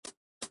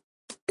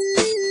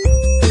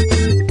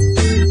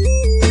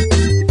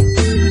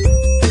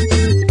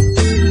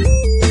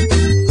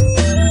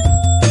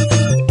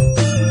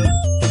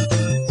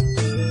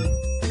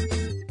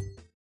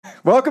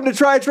welcome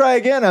to Try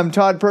Again. I'm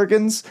Todd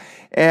Perkins,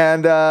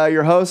 and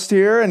your host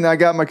here, and I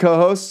got my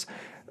co-hosts,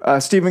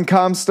 Stephen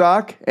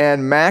Comstock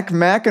and Mac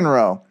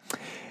McEnroe.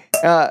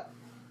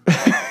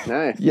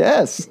 Nice.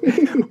 Yes.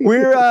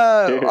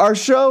 Our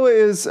show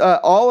is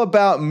all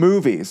about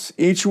movies.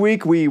 Each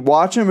week we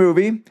watch a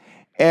movie,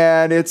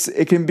 and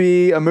it can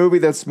be a movie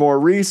that's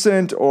more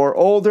recent or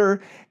older,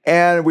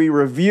 and we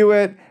review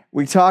it,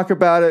 we talk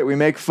about it, we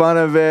make fun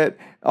of it,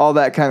 all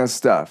that kind of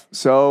stuff.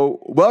 So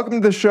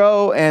welcome to the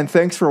show, and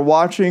thanks for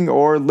watching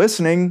or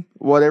listening,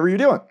 whatever you're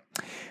doing.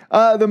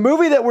 The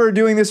movie that we're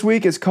doing this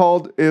week is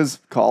Rocky.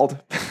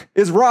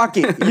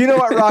 You know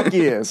what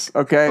Rocky is,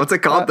 okay? What's it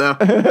called, though?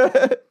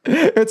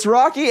 It's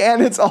Rocky,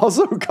 and it's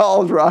also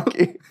called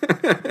Rocky.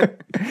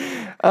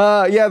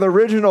 The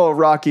original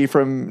Rocky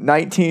from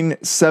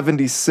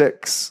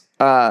 1976.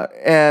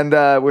 And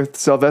with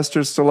Sylvester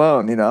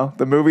Stallone, you know,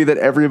 the movie that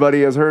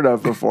everybody has heard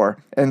of before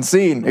and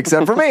seen,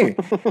 except for me.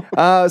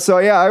 I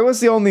was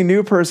the only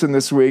new person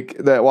this week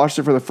that watched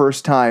it for the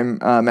first time.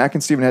 Mac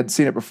and Steven had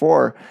seen it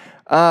before.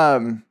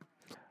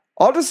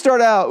 I'll just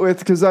start out with,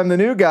 because I'm the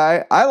new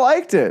guy, I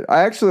liked it.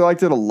 I actually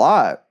liked it a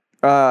lot.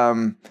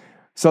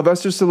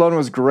 Sylvester Stallone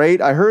was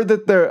great. I heard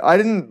that I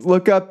didn't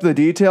look up the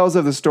details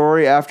of the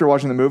story after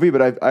watching the movie,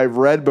 but I've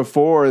read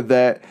before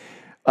that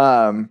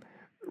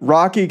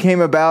Rocky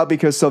came about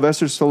because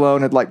Sylvester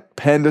Stallone had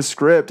penned a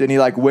script, and he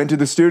went to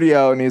the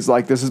studio and he's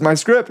like, "This is my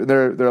script." And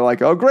they're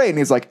like, "Oh, great." And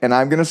he's like, "And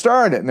I'm going to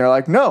star in it." And they're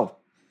like, "No."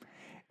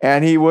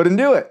 And he wouldn't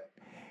do it.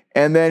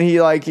 And then he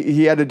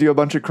had to do a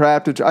bunch of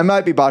crap I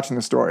might be botching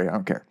the story. I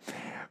don't care.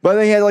 But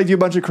then he had to do a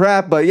bunch of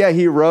crap. But yeah,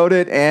 he wrote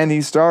it and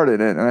he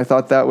started it. And I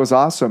thought that was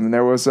awesome. And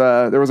there was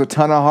a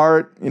ton of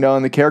heart, in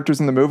the characters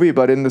in the movie,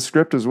 but in the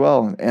script as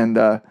well. And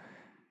I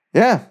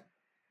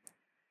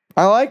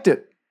liked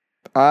it.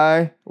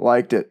 Mac,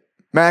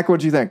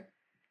 what'd you think?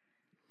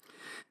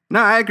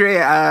 No, I agree.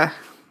 I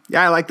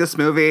like this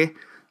movie.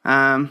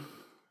 For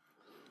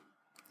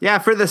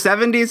the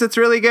 70s, it's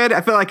really good.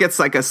 I feel like it's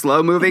like a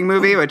slow-moving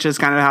movie, which is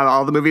kind of how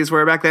all the movies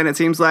were back then, it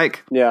seems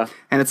like. Yeah.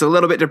 And it's a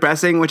little bit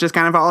depressing, which is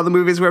kind of how all the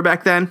movies were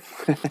back then.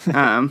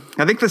 I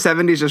think the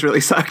 70s just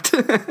really sucked.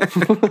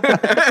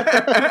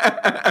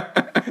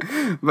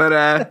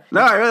 But,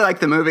 no, I really like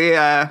the movie.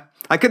 I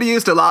could have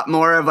used a lot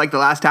more of the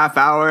last half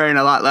hour and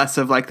a lot less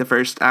of the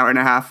first hour and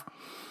a half.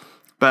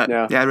 But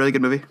yeah, really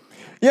good movie.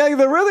 Yeah,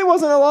 there really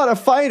wasn't a lot of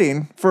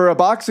fighting for a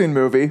boxing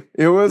movie.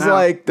 It was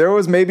there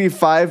was maybe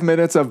 5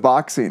 minutes of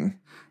boxing.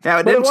 Yeah,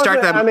 it didn't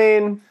start that. I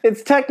mean,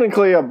 it's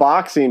technically a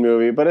boxing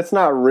movie, but it's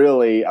not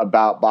really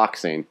about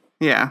boxing.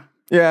 Yeah.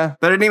 Yeah.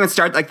 But it didn't even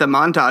start the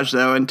montage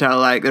though until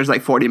there's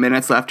 40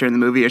 minutes left during the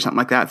movie or something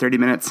like that, 30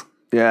 minutes.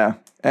 Yeah.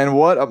 And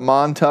what a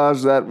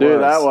montage that was.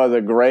 Dude, that was a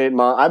great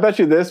I bet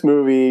you this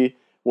movie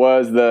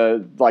was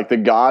the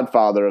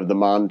godfather of the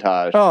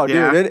montage. Oh,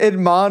 dude, it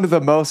monned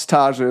the most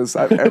tages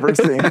I've ever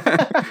seen.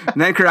 And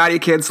then Karate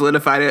Kid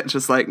solidified it. It's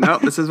just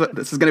nope, this is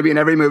going to be in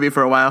every movie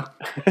for a while.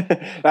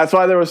 That's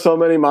why there were so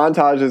many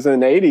montages in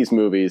 80s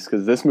movies,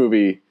 because this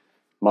movie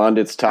monned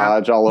its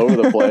taj all over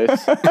the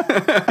place.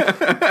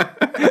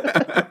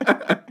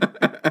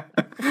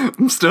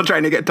 I'm still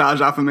trying to get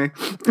Taj off of me.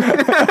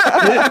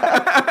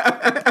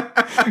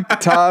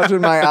 Taj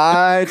in my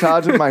eye,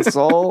 Taj in my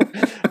soul.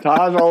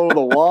 Taj all over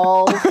the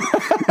walls.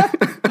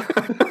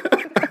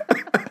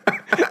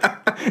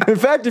 In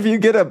fact, if you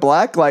get a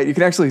black light, you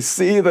can actually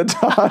see the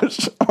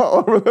Taj all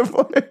over the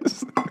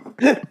place.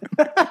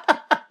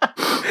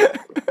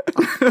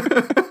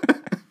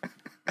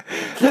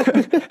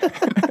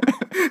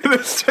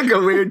 This took a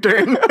weird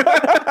turn.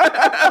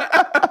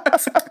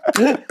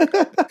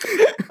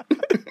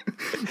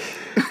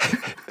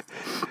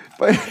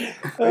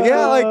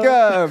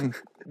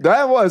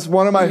 That was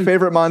one of my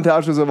favorite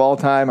montages of all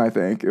time. I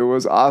think it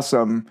was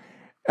awesome.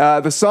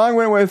 The song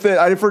went with it.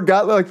 I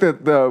forgot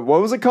the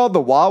what was it called?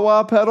 The wah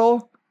wah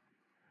pedal.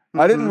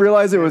 I didn't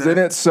realize it was in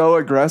it so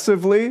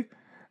aggressively,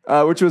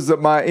 which was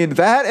and I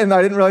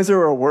didn't realize there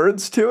were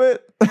words to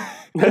it.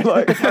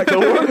 The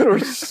words were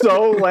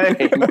so lame.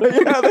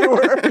 Yeah, they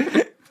were.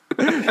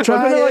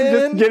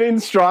 Just getting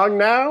strong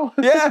now?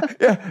 Yeah.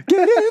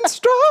 Getting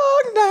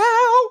strong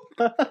now.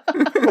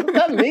 What does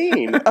that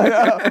mean?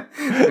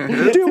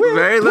 Doing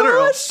very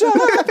literal.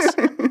 push-ups.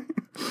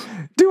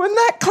 Doing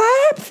that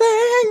clap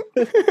thing.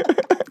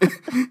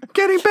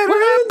 Getting better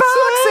at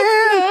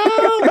boxing.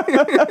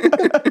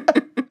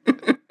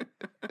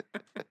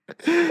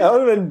 That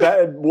would have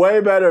been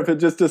way better if it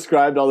just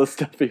described all the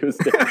stuff he was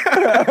doing.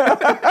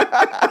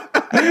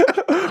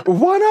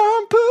 One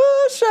arm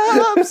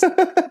push-ups.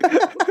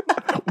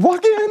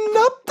 Walking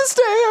up the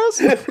stairs.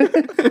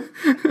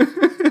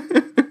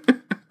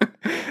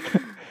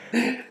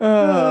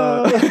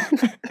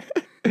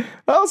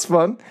 That was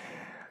fun.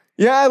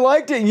 Yeah, I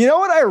liked it. You know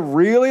what I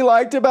really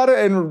liked about it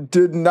and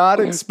did not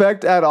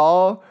expect at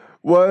all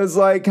was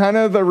kind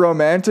of the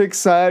romantic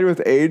side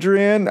with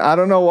Adrian. I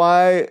don't know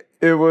why.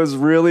 It was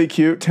really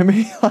cute to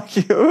me.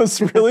 It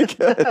was really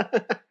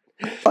good.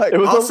 Like, It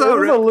was, Also,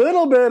 a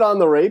little bit on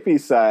the rapey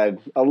side.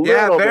 A little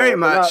Yeah, very bit,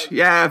 much. not-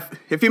 Yeah,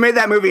 if you made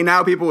that movie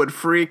now, people would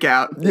freak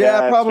out.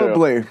 yeah, that's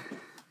probably.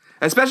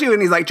 Especially when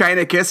he's like trying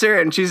to kiss her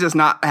and she's just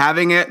not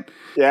having it.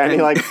 Yeah, and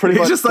he like pretty he's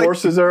much just like-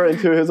 forces her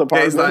into his Yeah,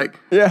 apartment. he's like,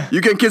 Yeah. you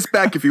can kiss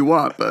back if you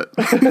want, but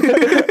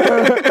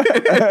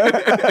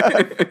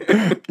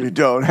You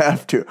don't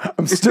have to.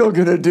 I'm still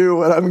gonna do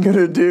what I'm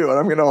gonna do, and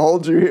I'm gonna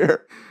hold you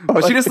here.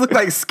 but she just looked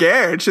like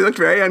scared. She looked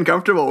very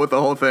uncomfortable with the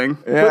whole thing.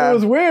 But Yeah, it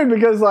was weird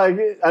because, like,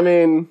 I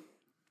mean,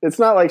 it's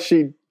not like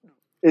he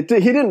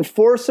didn't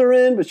force her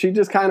in, but she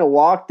just kind of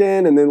walked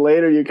in, and then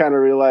later you kind of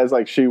realize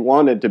like she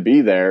wanted to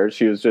be there.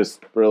 She was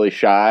just really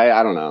shy.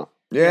 I don't know.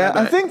 yeah.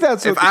 I think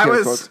that's what If the I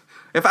kiss was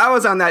if I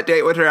was on that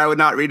date with her, I would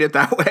not read it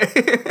that way.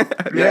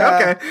 I'd be Yeah.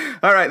 like, okay,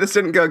 all right, this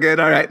didn't go good.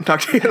 All right,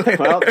 talk to you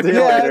later. Well, see you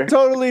Yeah, later.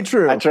 totally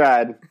true. I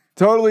tried.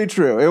 Totally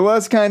true. It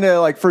was kind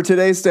of like, for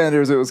today's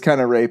standards, it was kind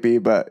of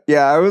rapey, but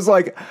yeah, I was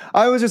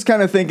just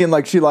kind of thinking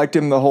like she liked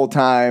him the whole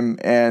time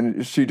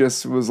and she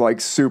just was like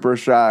super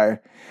shy.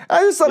 I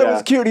just thought it Yeah.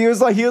 was cute. He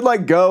would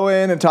like go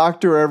in and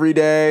talk to her every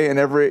day and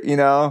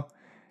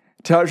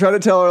try to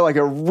tell her like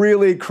a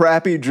really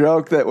crappy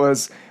joke that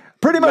was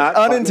pretty much Not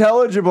funny.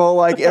 unintelligible,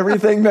 like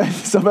everything that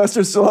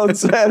Sylvester Stallone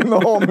said in the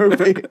whole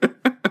movie.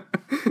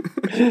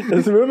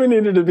 This movie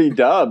needed to be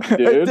dubbed,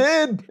 dude. It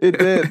did. It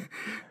did.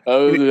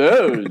 Oh,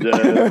 no.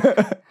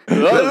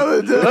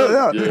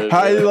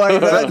 How you like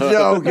that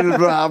joke?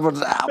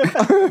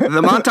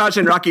 The montage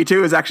in Rocky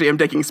 2 is actually him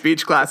taking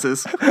speech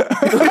classes.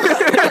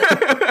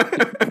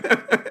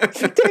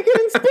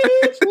 Taking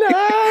speech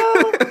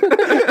now.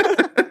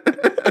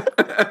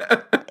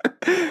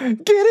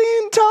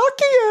 Getting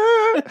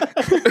talkier.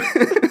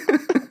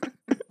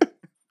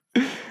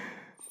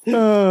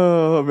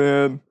 Oh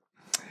man.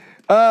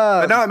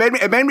 But no,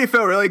 it made me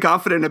feel really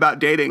confident about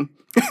dating.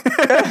 You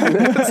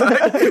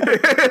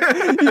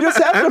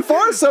just have to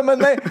force them,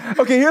 and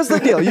okay, here's the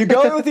deal. You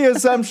go in with the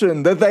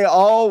assumption that they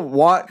all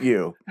want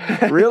you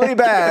really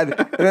bad,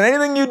 and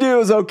anything you do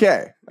is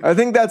okay. I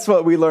think that's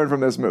what we learned from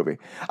this movie.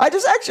 I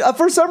just actually,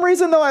 for some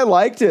reason though, I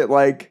liked it.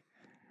 Like,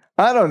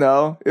 I don't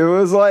know. It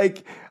was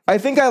like, I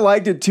think I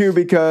liked it too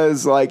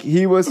because like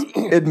he was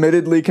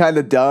admittedly kind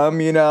of dumb,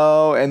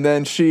 and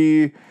then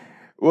she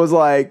was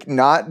like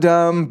not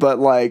dumb, but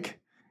like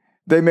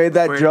they made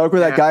that joke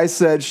where that guy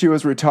said she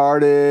was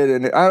retarded,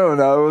 and I don't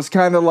know. It was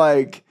kind of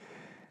like,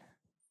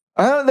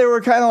 they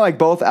were kind of like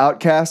both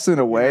outcasts in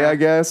a way, I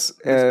guess.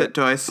 And, Spit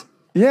toys.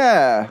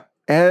 yeah,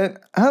 and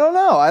I don't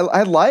know.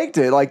 I liked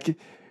it. Like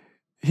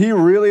he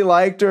really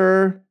liked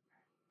her.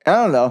 I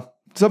don't know.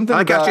 Something I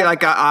like about, how she like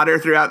got odder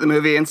throughout the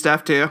movie and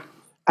stuff too.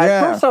 At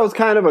Yeah. first, I was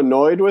kind of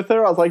annoyed with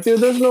her. I was like, dude,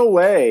 there's no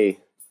way.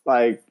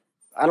 Like,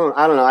 I don't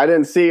know. I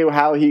didn't see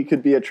how he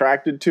could be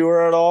attracted to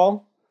her at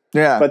all.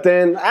 yeah, But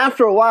then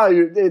after a while,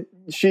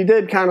 she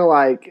did kind of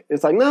like,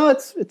 it's like, no,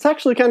 it's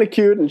actually kind of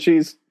cute, and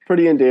she's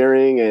pretty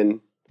endearing, and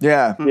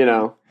yeah. you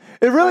know,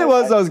 It really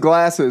was those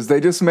glasses. They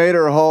just made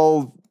her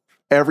whole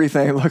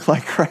everything look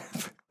like crap.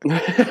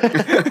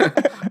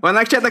 Well,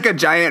 like she had like a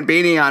giant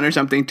beanie on or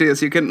something too,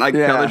 so you couldn't like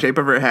tell the shape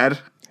of her head.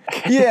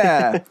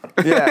 Yeah,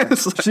 yeah.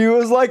 She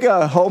was like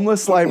a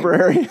homeless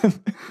librarian.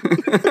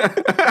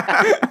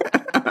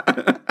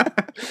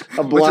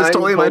 a blind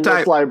totally my homeless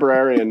type.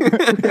 librarian.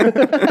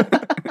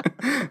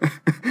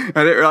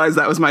 I didn't realize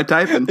that was my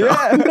type until.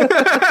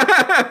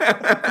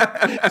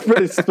 It's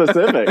pretty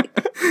specific.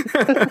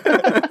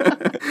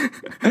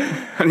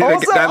 I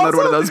need to download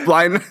one of those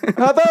blind.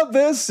 How about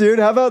this, dude?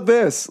 How about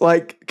this?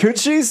 Like, could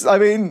she? I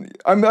mean,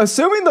 I'm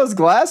assuming those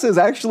glasses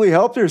actually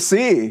helped her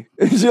see.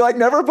 She like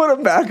never put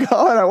them back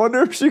on. I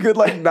wonder if she could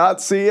like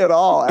not see at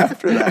all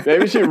after that.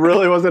 Maybe she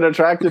really wasn't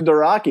attracted to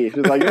Rocky.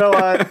 She's like, you know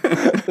what?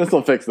 This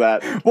will fix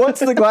that. Once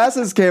the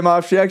glasses came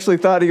off, she actually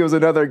thought he was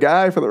another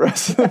guy for the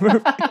rest of the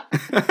movie.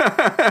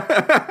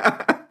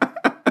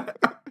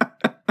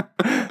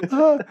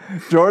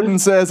 Jordan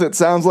says it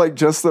sounds like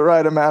just the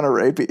right amount of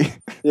rapey.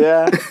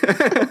 Yeah.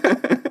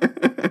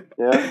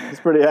 Yeah, he's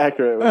pretty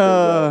accurate with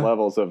the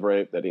levels of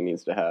rape that he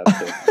needs to have.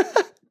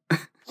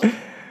 So.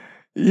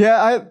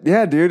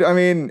 Yeah, dude. I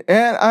mean,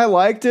 and I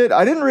liked it.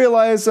 I didn't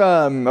realize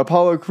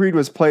Apollo Creed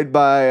was played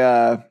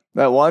by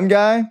that one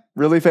guy,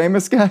 really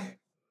famous guy.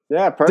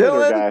 Yeah,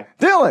 Predator guy.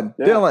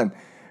 Dylan.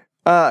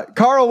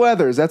 Carl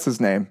Weathers, that's his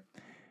name.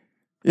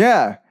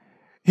 Yeah.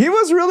 He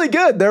was really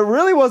good. There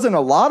really wasn't a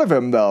lot of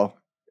him, though.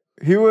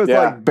 He was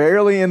like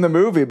barely in the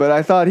movie, but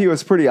I thought he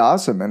was pretty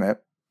awesome in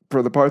it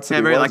for the parts that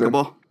he very wasn't.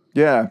 likable.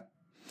 Yeah.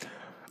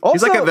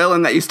 He's like a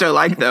villain that you still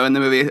like, though, in the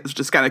movie. It's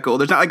just kind of cool.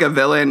 There's not like a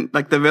villain.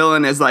 Like, the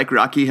villain is like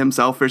Rocky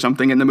himself or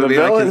something in the The movie.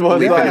 Like, villain his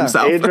was belief in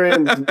himself.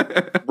 Adrian's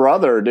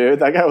brother, dude.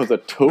 That guy was a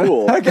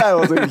tool. That guy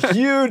was a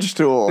huge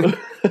tool.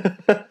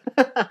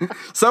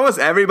 So was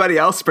everybody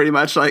else, pretty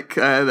much. Like,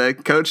 the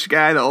coach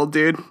guy, the old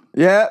dude.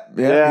 Yeah,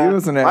 he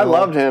was an I animal.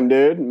 loved him,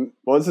 dude.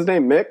 What was his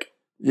name? Mick?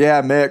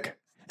 Yeah, Mick.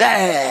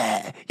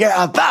 You're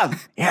a bum.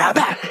 You're a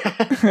bum.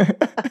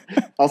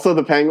 Also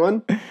the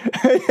penguin?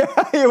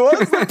 Yeah, he was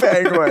the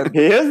penguin.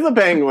 He is the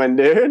penguin,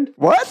 dude.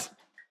 What?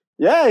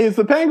 Yeah, he's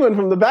the Penguin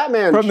from the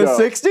Batman From show.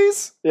 the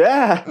 60s?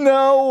 Yeah.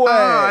 No way. Oh,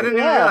 I didn't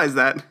even Yeah. realize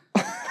that.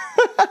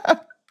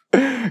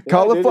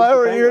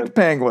 Cauliflower dude, it's the eared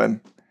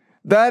penguin.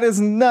 That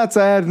is nuts.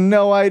 I had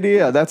no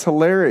idea. That's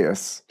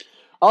hilarious.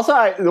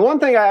 Also, the one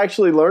thing I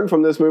actually learned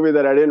from this movie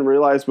that I didn't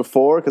realize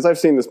before, because I've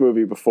seen this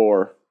movie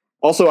before.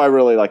 Also, I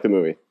really like the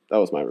movie. That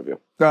was my review.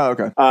 Oh,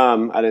 okay.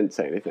 I didn't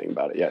say anything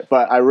about it yet,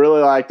 but I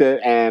really liked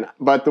it.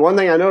 But the one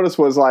thing I noticed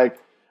was like,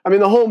 I mean,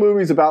 the whole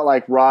movie's about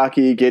like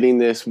Rocky getting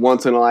this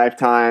once in a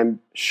lifetime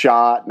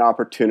shot and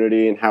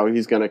opportunity, and how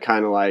he's going to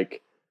kind of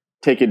like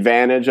take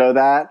advantage of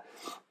that.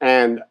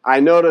 And I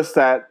noticed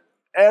that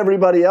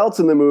everybody else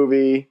in the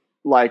movie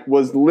like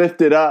was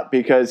lifted up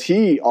because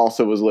he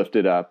also was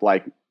lifted up.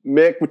 Like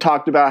Mick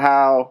talked about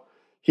how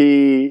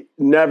he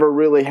never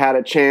really had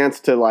a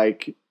chance to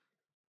like,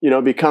 you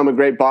know, become a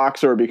great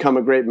boxer or become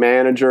a great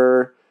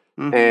manager.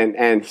 Mm-hmm.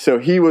 And so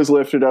he was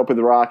lifted up with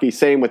Rocky.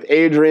 Same with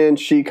Adrian.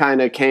 She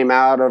kind of came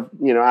out of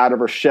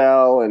her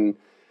shell. And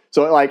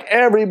so like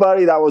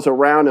everybody that was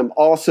around him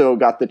also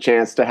got the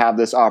chance to have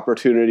this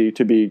opportunity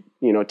to be,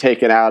 you know,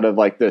 taken out of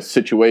like the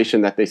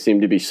situation that they seem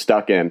to be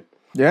stuck in.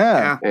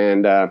 Yeah.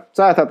 And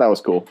so I thought that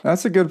was cool.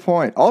 That's a good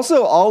point.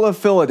 Also, all of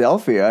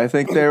Philadelphia, I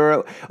think they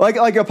were like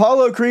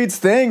Apollo Creed's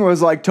thing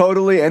was like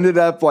totally ended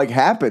up like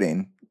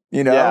happening.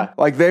 You know, Yeah.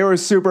 like they were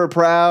super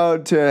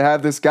proud to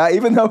have this guy,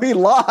 even though he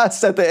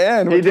lost at the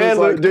end. He did. Was,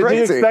 like, did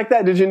crazy. you expect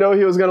that? Did you know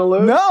he was going to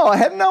lose? No, I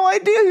had no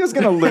idea he was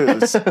going to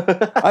lose.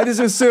 I just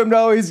assumed,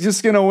 oh, he's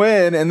just going to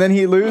win. And then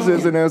he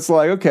loses. And it's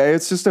like, okay,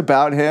 it's just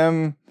about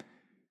him,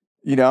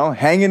 you know,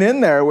 hanging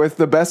in there with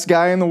the best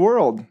guy in the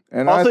world.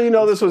 And Also, you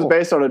know, this was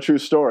based on a true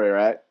story,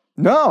 right?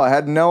 No, I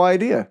had no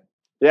idea.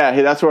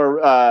 Yeah, that's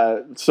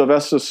where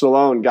Sylvester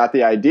Stallone got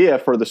the idea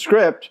for the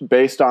script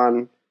based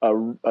on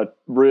a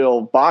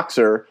real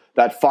boxer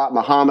that fought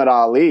Muhammad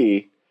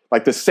Ali,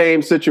 like the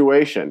same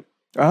situation.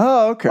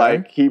 Oh, okay.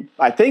 Like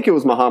I think it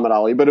was Muhammad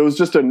Ali, but it was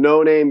just a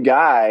no-name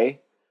guy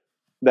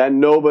that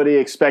nobody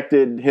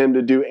expected him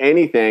to do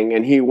anything,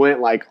 and he went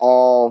like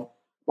a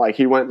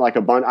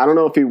bunch. I don't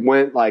know if he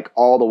went like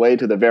all the way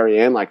to the very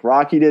end like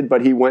Rocky did,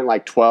 but he went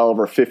like 12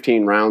 or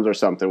 15 rounds or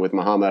something with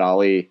Muhammad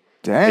Ali.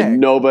 Dang. And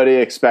nobody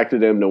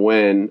expected him to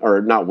win,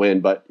 or not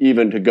win, but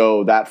even to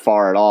go that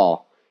far at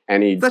all.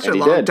 And he Such a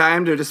long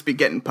time to just be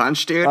getting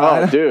punched, dude.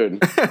 Oh,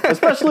 dude.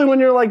 Especially when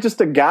you're like just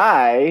a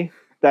guy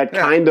that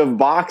kind of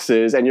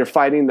boxes and you're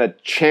fighting the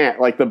champ,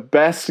 like the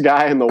best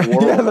guy in the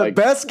world. Yeah, the like,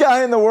 best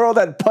guy in the world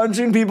at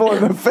punching people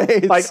in the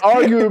face. like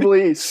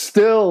arguably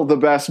still the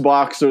best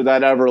boxer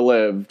that ever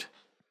lived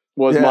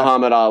was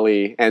Muhammad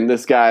Ali. And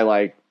this guy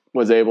like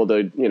was able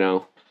to, you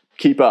know,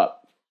 keep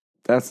up.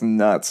 That's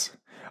nuts.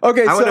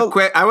 Okay, I would have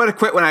quit. I would have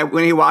quit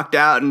when he walked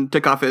out and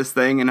took off his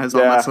thing and his all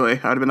muscly.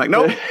 I would have been like,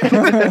 nope,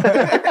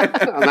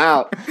 I'm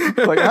out.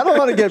 Like, I don't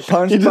want to get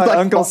punched by like,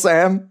 Uncle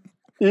Sam.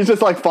 You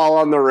just like fall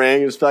on the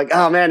ring. Just like,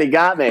 oh man, he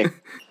got me.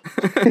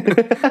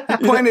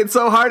 Pointed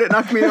so hard it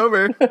knocked me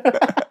over.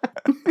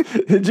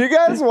 Did you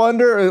guys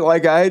wonder,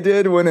 like I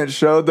did, when it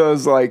showed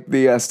those like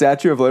the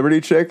Statue of Liberty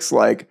chicks?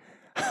 Like,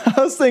 I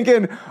was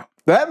thinking,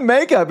 that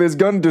makeup is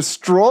going to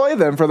destroy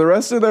them for the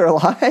rest of their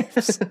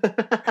lives.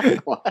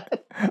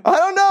 What? I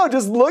don't know. It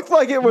just looked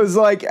like it was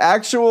like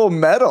actual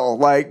metal.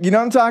 Like, you know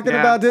what I'm talking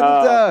about?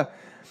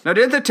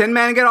 Didn't the Tin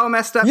Man get all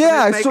messed up?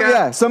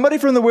 Yeah, somebody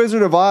from the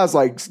Wizard of Oz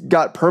like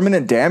got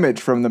permanent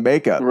damage from the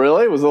makeup.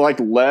 Really? Was it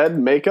like lead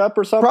makeup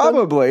or something?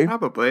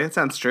 Probably. It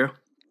sounds true.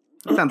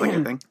 It sounds like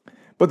a thing.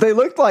 But they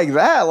looked like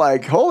that.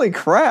 Like, holy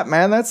crap,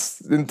 man,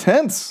 that's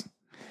intense.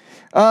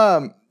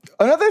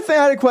 Another thing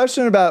I had a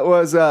question about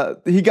was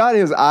he got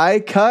his eye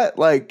cut.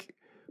 Like,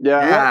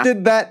 what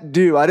did that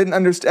do? I didn't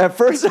understand. At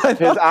first, I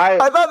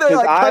thought they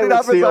like cut it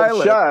off his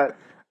eyelid. Shut.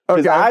 Okay.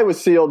 His eye was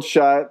sealed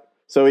shut,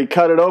 so he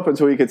cut it open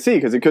so he could see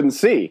because he couldn't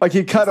see. Like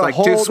he cut a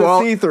hole to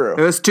see through.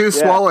 It was too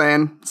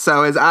swollen,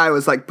 so his eye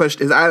was like pushed.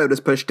 His eyelid was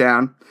pushed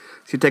down.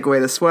 So you take away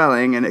the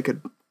swelling, and it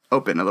could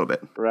open a little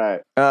bit.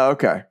 Right. Oh,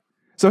 okay.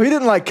 So he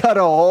didn't like cut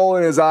a hole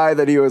in his eye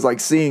that he was like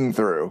seeing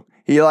through.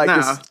 He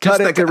just cut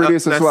it to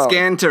reduce the swelling.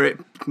 Scan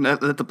to let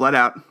the blood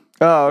out.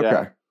 Oh, okay.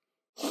 Yeah.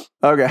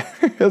 Okay.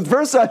 At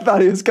first, I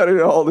thought he was cutting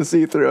a hole to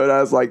see through, and I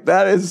was like,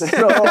 "That is so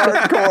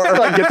hardcore."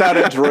 Like, get out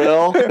a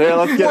drill. Here,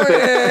 let's get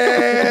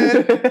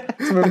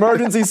this. Some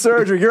emergency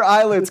surgery. Your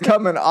eyelid's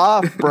coming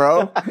off,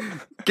 bro.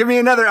 Give me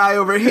another eye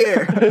over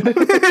here.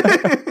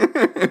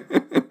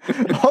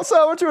 Also,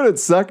 how much would it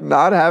suck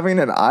not having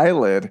an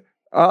eyelid?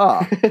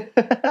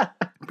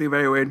 Be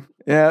very weird.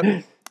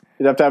 Yeah.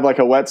 You'd have to have like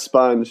a wet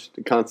sponge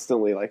to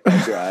constantly like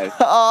wipe your eyes.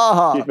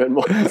 Keep it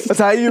moist. That's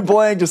how you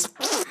blink. Just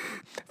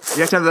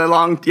you have to have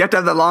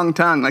the long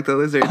tongue like the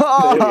lizard.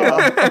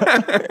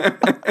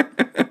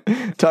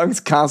 Tongue's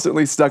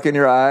constantly stuck in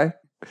your eye.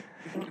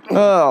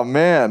 Oh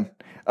man.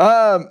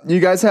 You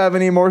guys have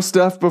any more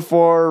stuff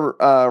before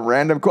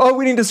random?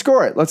 We need to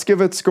score it. Let's give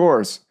it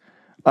scores.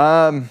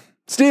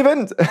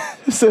 Steven,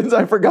 since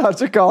I forgot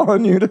to call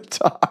on you to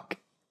talk.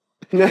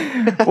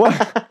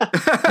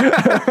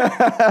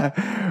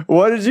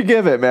 What did you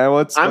give it, man?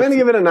 I'm going to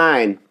give it a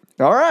 9.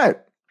 All right.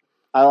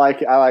 I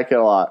like it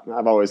a lot.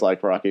 I've always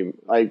liked Rocky.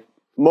 Like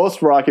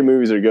most Rocky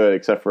movies are good,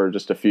 except for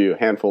just a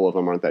handful of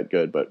them aren't that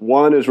good. But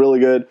one is really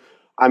good.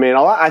 I mean,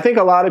 I think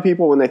a lot of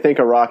people when they think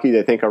of Rocky,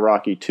 they think of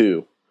Rocky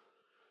 2.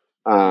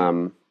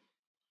 And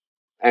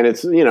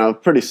it's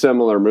pretty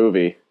similar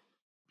movie,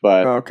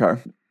 but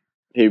Okay.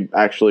 he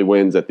actually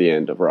wins at the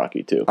end of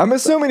Rocky 2. I'm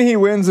assuming he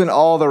wins in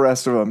all the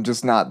rest of them,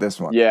 just not this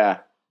one. Yeah.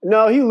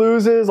 No, he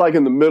loses like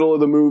in the middle of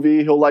the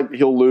movie.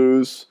 He'll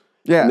lose.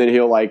 Yeah. And then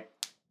he'll like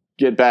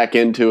get back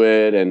into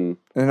it and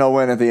he'll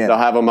win at the end. they'll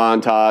have a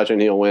montage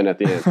and he'll win at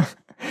the end.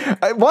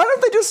 Why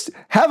don't they just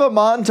have a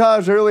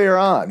montage earlier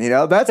on?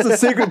 That's the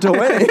secret to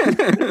winning.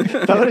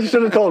 Somebody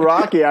should have told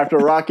Rocky after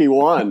Rocky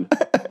won.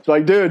 It's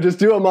like, dude, just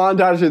do a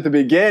montage at the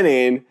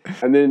beginning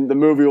and then the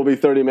movie will be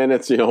 30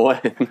 minutes and you'll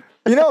win.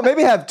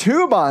 Maybe have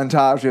 2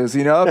 montages,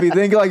 if you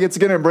think like it's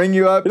going to bring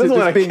you up He to doesn't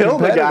just want to being kill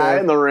the competitive. guy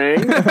in the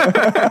ring.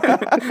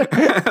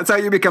 That's how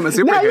you become a Now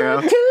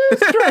superhero. you're too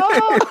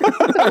strong.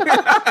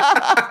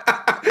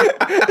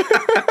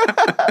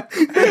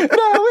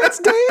 No, it's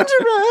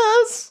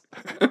dangerous.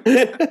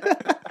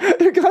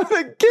 You're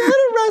gonna get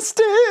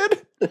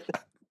arrested.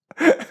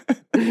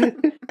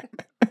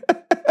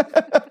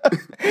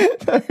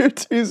 No, you're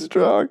too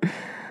strong.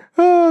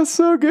 Oh,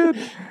 so good.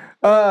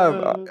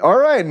 All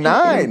right,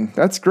 9.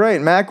 That's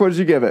great. Mac, what did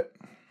you give it?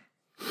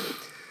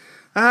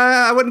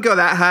 I wouldn't go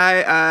that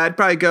high. I'd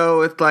probably go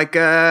with like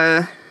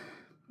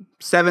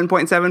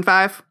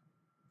 7.75.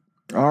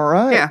 All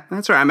right. Yeah,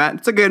 that's where I'm at.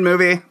 It's a good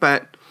movie,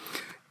 but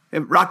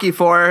Rocky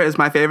 4 is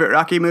my favorite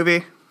Rocky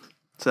movie,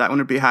 so that one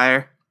would be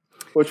higher.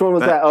 Which one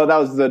was that? Oh, that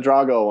was the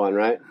Drago one,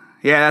 right?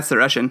 Yeah, that's the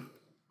Russian.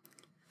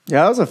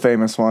 Yeah, that was a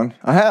famous one.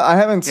 I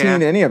haven't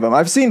seen any of them.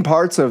 I've seen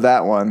parts of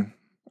that one,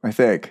 I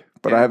think,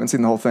 but I haven't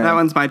seen the whole thing. That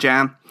one's my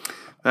jam.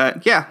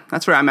 But yeah,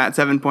 that's where I'm at,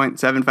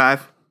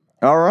 7.75.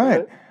 All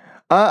right.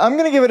 I'm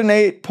going to give it an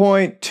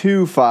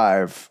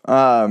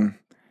 8.25.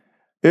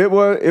 It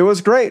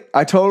was great.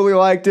 I totally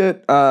liked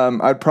it.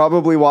 I'd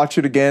probably watch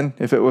it again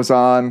if it was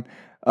on.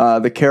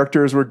 The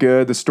characters were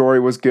good. The story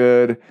was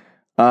good.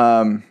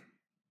 I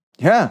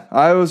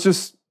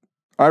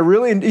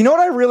really, what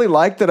I really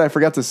liked that I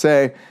forgot to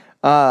say,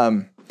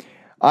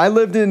 I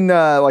lived in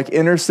like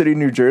inner city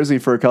New Jersey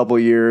for a couple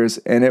of years,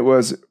 and it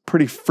was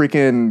pretty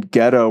freaking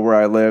ghetto where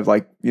I lived,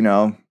 like,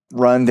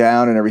 run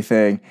down and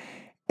everything.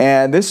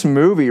 And this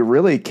movie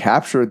really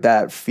captured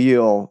that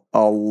feel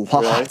a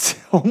lot. Really?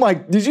 Oh my,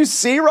 did you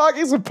see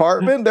Rocky's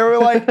apartment? There were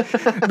like,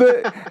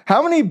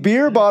 how many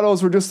beer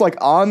bottles were just like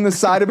on the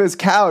side of his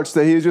couch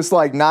that he was just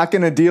like not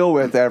going to deal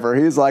with ever?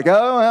 He's like,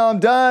 oh, well, I'm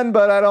done,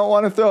 but I don't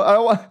want to do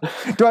I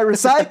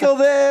recycle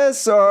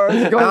this or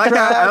I'm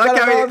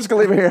just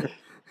going to leave it here.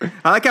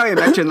 I like how he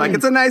mentioned, like,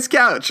 it's a nice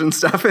couch and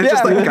stuff. It's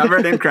just, like,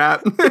 covered in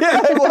crap.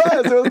 Yeah, it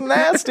was. It was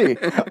nasty.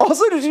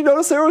 Also, did you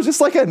notice there was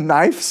just, like, a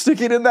knife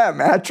sticking in that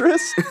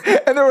mattress?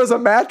 And there was a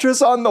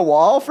mattress on the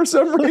wall for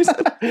some reason?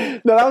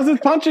 No, that was his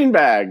punching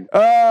bag.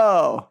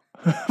 Oh.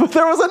 But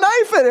there was a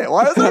knife in it.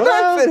 Why was there a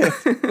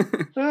knife in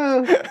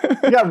it?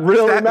 He got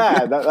really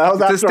mad. That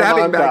was after a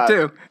stabbing bag,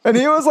 too. And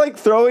he was, like,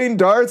 throwing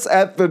darts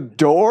at the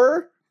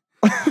door?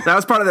 That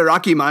was part of the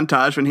Rocky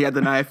montage when he had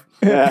the knife.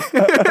 Yeah.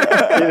 You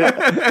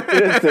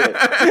didn't see it.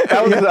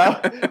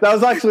 That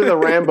was actually the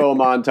Rambo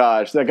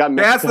montage that got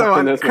mixed up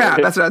in this crap.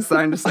 movie. That's what I was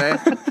trying to say.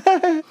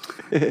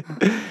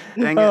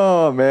 Dang it.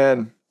 Oh,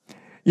 man.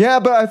 Yeah,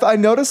 but I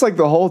noticed, like,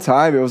 the whole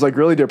time it was, like,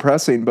 really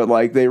depressing, but,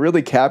 like, they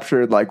really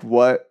captured, like,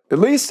 what, at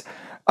least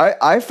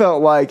I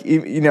felt like,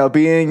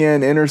 being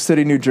in inner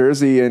city New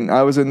Jersey, and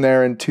I was in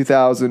there in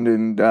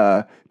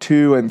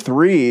 2002 and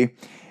 3,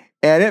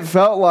 and it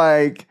felt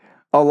like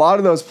a lot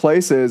of those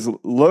places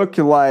looked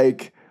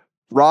like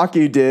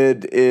Rocky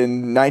did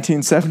in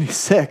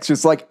 1976.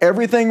 Just like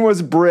everything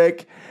was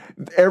brick.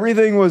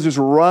 Everything was just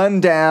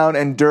run down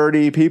and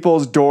dirty.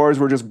 People's doors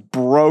were just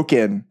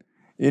broken,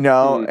 and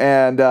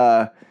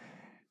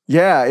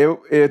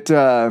it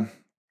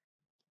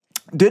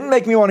didn't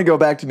make me want to go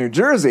back to New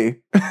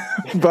Jersey,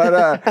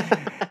 but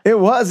it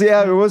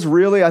was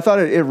really, I thought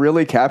it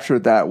really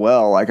captured that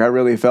well. Like, I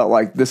really felt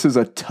like this is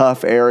a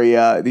tough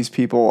area. These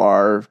people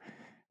are,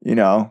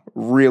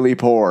 really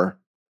poor.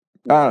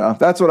 I don't know.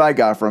 That's what I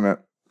got from it.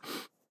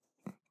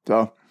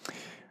 So,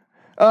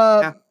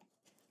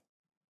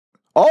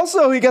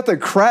 Also, he got the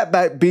crap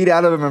beat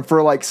out of him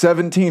for like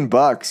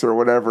 $17 or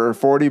whatever,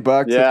 $40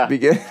 at the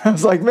beginning. I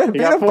was like, man, he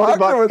got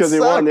 $40 because he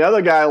won. The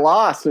other guy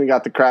lost and he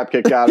got the crap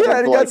kicked out of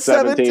him for like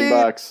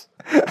 $17.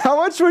 How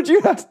much would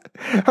you have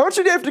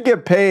to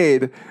get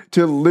paid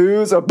to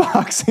lose a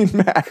boxing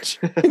match?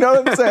 You know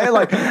what I'm saying?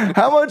 Like,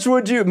 how much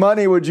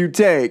money would you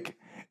take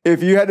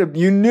if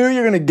you knew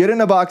you're going to get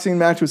in a boxing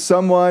match with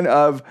someone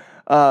of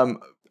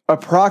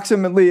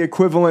approximately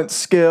equivalent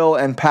skill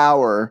and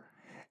power,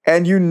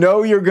 and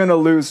you're going to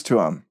lose to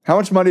him? How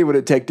much money would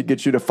it take to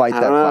get you to fight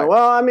that fight?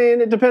 Well, I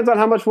mean, it depends on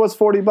how much was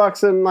 $40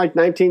 in like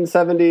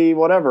 1970,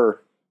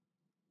 whatever.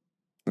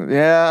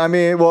 Yeah, I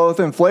mean, well, with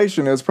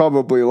inflation, it's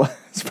probably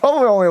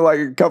only like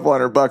a couple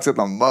 $100 at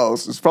the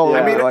most. It's probably.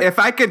 I mean, if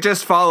I could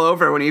just fall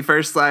over when he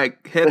first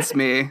like hits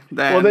me,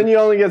 then well, then you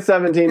only get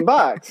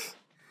 $17.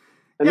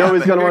 And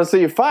nobody's going to want to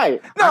see you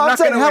fight. No, I'm not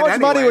saying gonna how win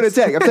much money would it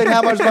anyways. take? I'm saying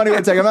how much money would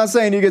it take? I'm not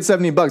saying you get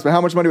 $70, but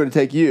how much money would it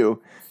take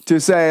you to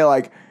say,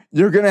 like,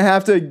 you're going to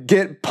have to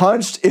get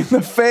punched in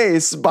the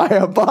face by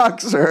a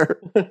boxer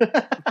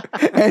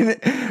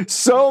and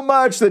so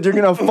much that you're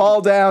going to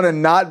fall down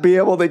and not be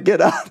able to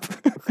get up?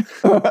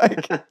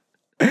 Like,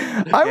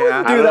 I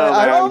wouldn't do that.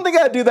 I don't think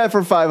I'd do that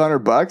for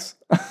 $500.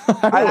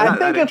 I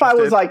think if I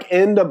was like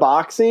into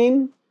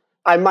boxing,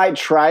 I might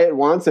try it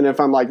once. And if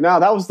I'm like, no,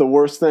 that was the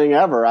worst thing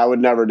ever, I would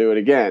never do it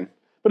again.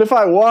 But if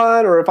I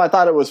won or if I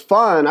thought it was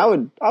fun, I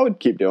would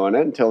keep doing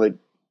it until it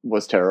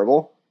was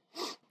terrible.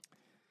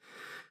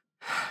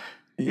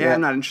 Yeah,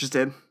 I'm not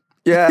interested.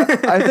 Yeah,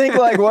 I think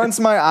like once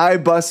my eye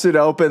busted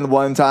open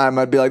one time,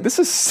 I'd be like, this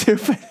is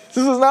stupid. This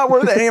is not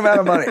worth any amount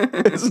of money.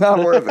 It's not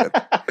worth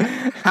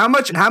it. How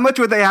much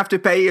would they have to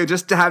pay you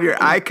just to have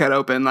your eye cut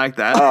open like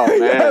that? Oh, man.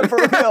 Yeah, for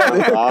real.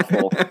 That's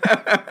awful.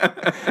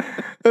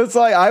 It's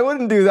like, I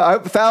wouldn't do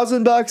that.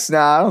 $1,000?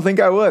 Nah, I don't think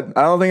I would.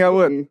 I don't think I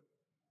would.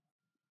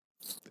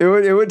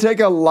 It would take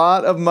a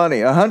lot of money.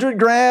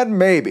 $100,000,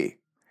 maybe.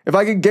 If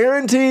I could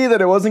guarantee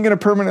that it wasn't going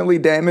to permanently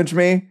damage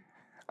me,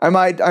 I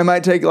might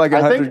take like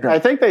 $100,000. I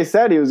think they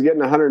said he was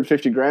getting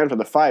 $150,000 for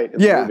the fight in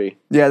the movie.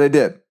 Yeah, they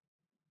did.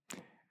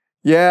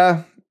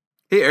 Yeah.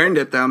 He earned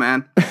it though,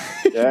 man.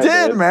 Yeah, He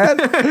did, man.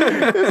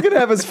 He's gonna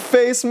have his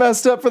face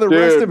messed up for the Dude,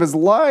 rest of his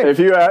life.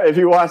 If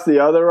you watch the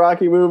other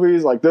Rocky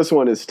movies, like this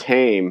one is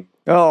tame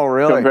Oh,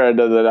 really? compared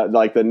to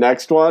the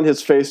next one.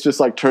 His face just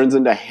like turns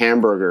into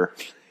hamburger.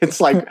 It's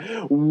like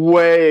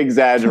way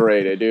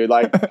exaggerated, dude.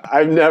 Like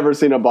I've never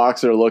seen a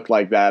boxer look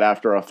like that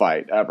after a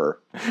fight ever.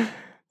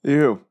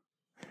 Ew.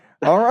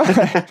 All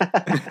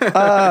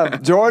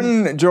right.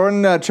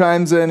 Jordan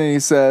chimes in and he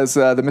says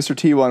the Mr.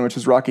 T one, which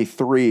is Rocky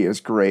 3, is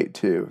great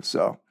too.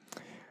 So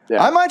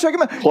Yeah. I might check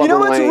him out. Clubber You know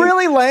what's Lang.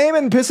 really lame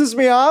and pisses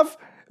me off?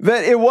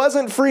 That it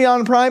wasn't free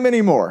on Prime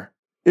anymore.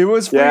 It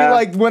was free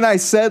like when I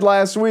said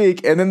last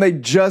week, and then they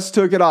just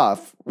took it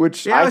off.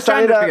 Which Yeah, I was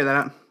trying to signed figure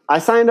that out. I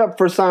signed up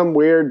for some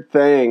weird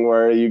thing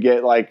where you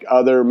get like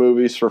other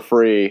movies for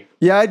free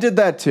yeah, I did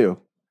that too.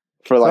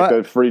 for like So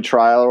a free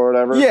trial or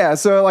whatever. Yeah,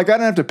 so like I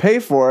didn't have to pay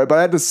for it, but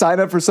I had to sign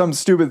up for some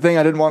stupid thing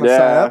I didn't want to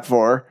sign up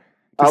for.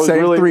 To I was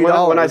save really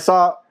 $3. when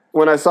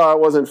I saw it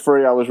wasn't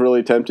free, I was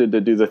really tempted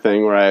to do the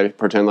thing where I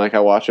pretend like I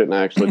watch it and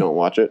I actually don't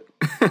watch it.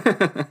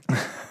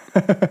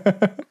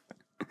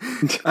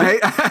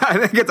 I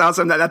think it's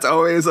awesome that that's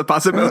always a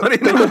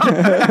possibility now. Now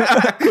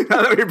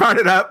that we brought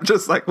it up,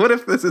 just like, what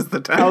if this is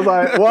the time? I was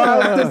like,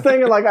 well, I was just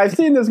thinking like I've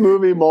seen this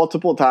movie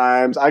multiple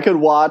times. I could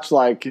watch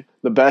like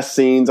the best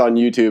scenes on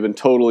YouTube and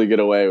totally get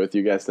away with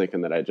you guys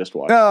thinking that I just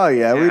watched. Oh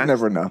yeah, Yeah, we'd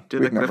never know. do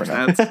the We'd never Cliff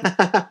know.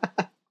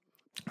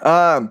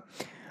 Notes.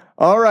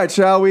 All right,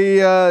 shall we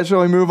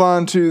move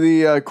on to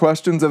the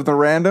questions of the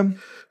random?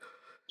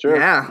 Sure.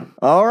 Yeah.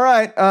 All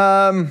right.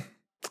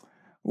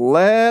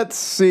 Let's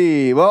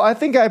see. Well, I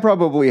think I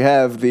probably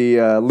have the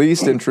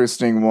least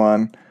interesting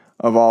one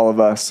of all of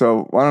us.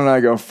 So why don't I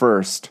go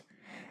first?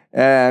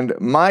 And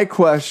my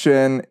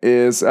question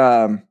is,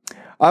 I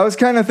was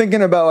kind of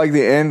thinking about like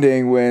the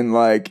ending when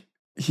like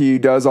he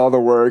does all the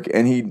work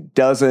and he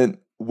doesn't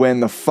win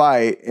the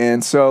fight.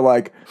 And so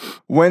like,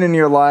 when in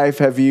your life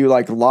have you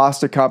like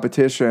lost a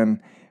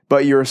competition,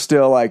 but you're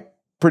still like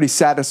pretty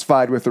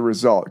satisfied with the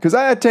result? Because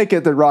I take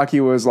it that Rocky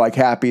was like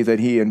happy that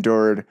he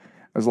endured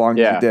as long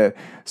as he did.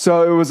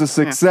 So it was a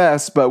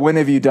success, but when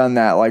have you done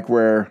that? Like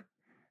where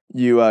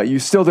you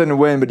still didn't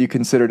win, but you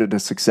considered it a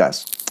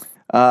success?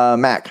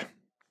 Mac.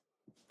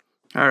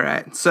 All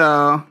right.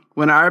 So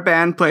when our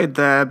band played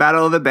the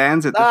Battle of the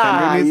Bands at the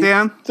Fender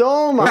Museum.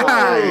 Oh my!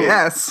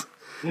 Yes.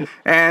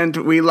 And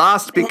we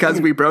lost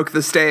because we broke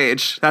the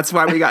stage. That's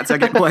why we got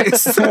second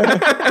place.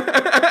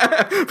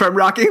 From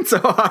rocking so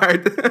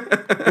hard.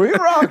 We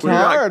rocked We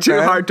hard, rocked too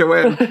man. hard to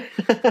win.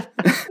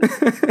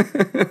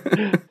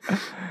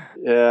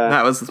 Yeah.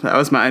 That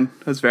was mine.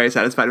 I was very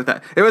satisfied with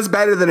that. It was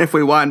better than if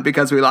we won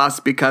because we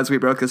lost because we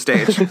broke the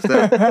stage.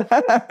 So.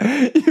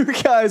 You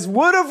guys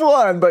would have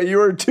won, but you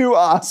were too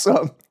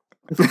awesome.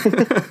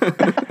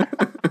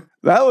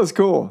 That was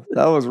cool.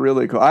 That was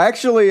really cool. I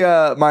actually,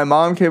 my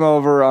mom came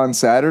over on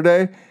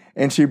Saturday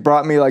and she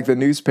brought me like the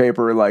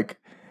newspaper, like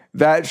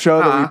that show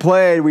that we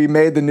played. We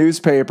made the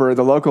newspaper,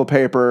 the local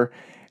paper,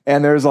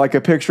 and there's like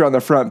a picture on the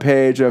front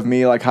page of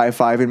me like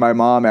high-fiving my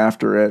mom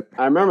after it.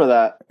 I remember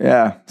that.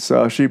 Yeah.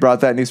 So she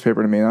brought that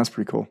newspaper to me. And that was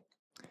pretty cool.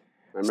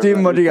 I remember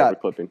Steven, that what do you newspaper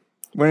got? Clipping.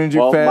 When did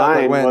you Well, fail?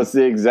 mine When? was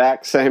the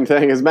exact same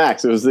thing as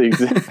Max. It was the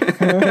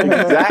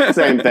exact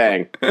same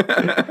thing.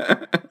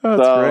 That's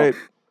great.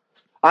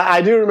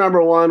 I do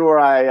remember one where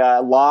I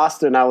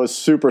lost and I was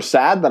super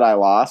sad that I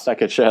lost. I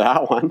could share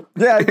that one.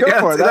 Yeah, go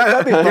for it.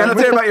 That'd be fun. Yeah,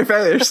 let's hear about your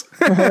failures.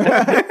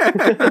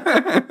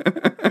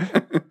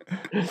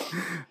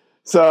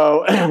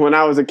 So when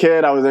I was a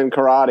kid, I was in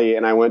karate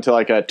and I went to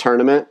like a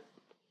tournament,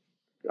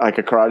 like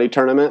a karate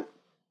tournament.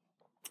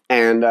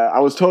 And I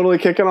was totally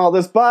kicking all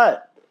this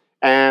butt.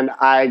 And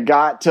I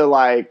got to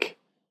like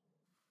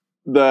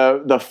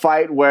the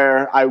fight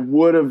where I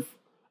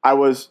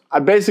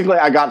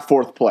got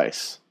fourth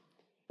place.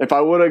 if I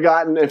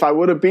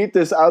would have beat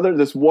this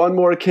one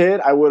more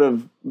kid, I would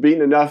have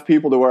beaten enough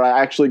people to where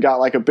I actually got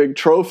like a big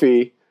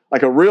trophy,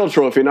 like a real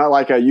trophy, not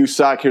like a you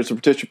suck, here's a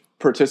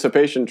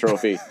participation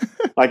trophy,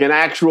 like an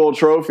actual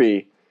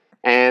trophy.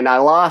 And I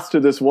lost to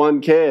this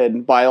one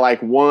kid by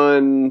like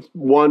one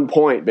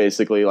point,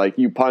 basically. Like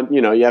you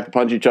have to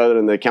punch each other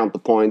and they count the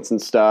points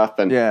and stuff.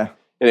 And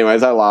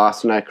anyways, I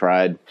lost and I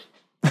cried.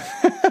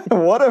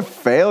 What a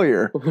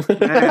failure!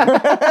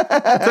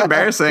 It's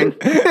embarrassing.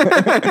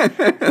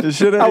 You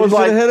should have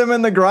hit him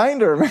in the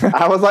grinder, man.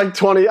 I was like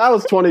 20. I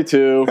was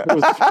 22. It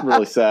was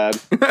really sad.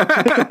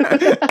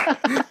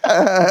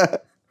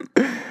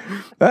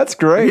 That's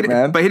great,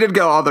 man. But he did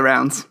go all the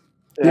rounds.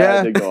 Yeah.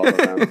 I did go all the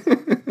rounds.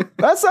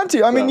 That's not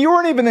too. I mean, you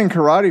weren't even in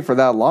karate for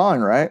that long,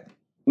 right?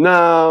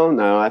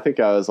 No. I think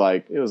it was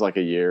like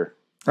a year.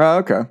 Oh,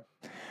 okay.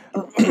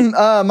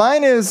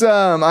 Mine is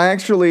I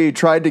actually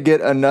tried to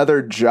get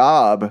another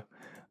job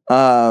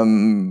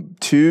 2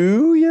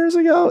 years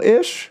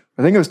ago-ish.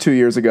 I think it was 2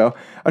 years ago.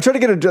 I tried to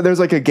get a job. There's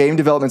like a game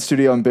development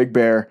studio in Big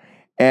Bear,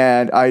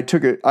 and I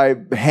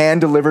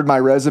hand delivered my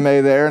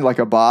resume there like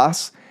a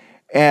boss,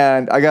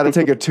 and I got to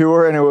take a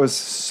tour, and it was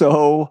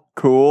so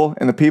cool.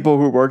 And the people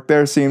who worked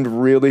there seemed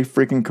really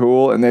freaking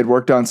cool, and they'd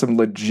worked on some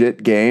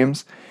legit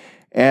games.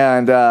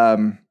 And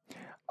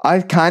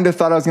I kind of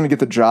thought I was going to get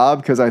the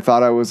job because I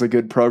thought I was a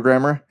good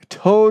programmer.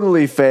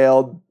 Totally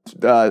failed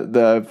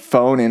the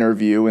phone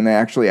interview when they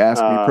actually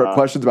asked me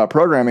questions about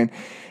programming,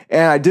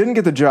 and I didn't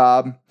get the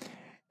job.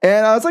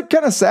 And I was like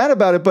kind of sad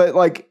about it, but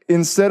like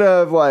instead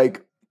of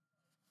like,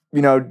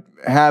 you know,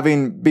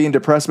 being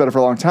depressed about it for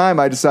a long time,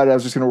 I decided I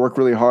was just going to work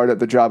really hard at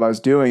the job I was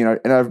doing.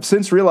 And I've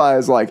since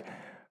realized like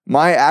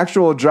my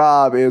actual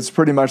job is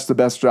pretty much the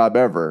best job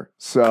ever.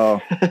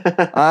 So it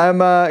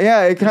kind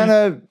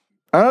of,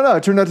 I don't know,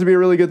 it turned out to be a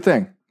really good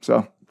thing.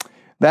 So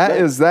that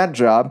is that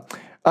job.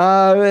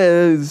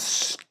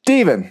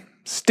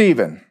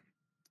 Steven.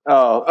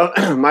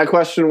 Oh, my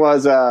question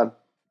was,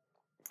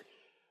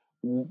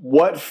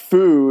 what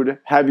food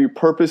have you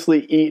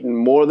purposely eaten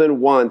more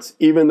than once,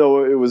 even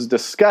though it was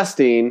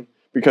disgusting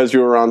because you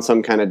were on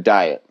some kind of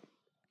diet?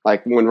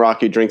 Like when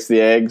Rocky drinks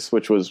the eggs,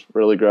 which was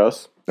really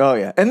gross. Oh,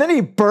 yeah. And then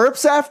he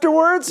burps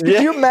afterwards?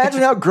 Could you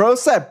imagine how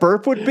gross that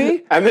burp would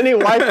be? And then he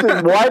wiped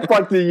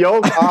like the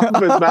yolk off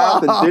of his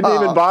mouth and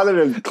didn't even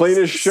bother to clean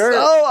his shirt.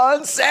 So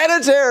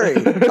unsanitary.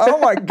 Oh,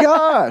 my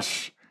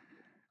gosh.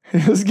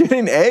 He was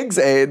getting eggs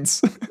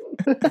AIDS.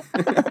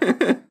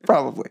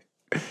 Probably.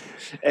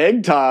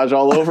 Egg Taj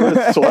all over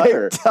his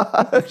sweater.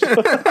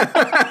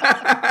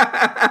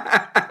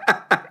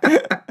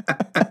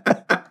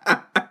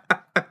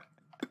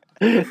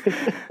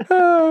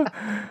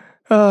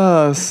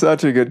 Oh,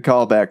 such a good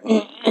callback.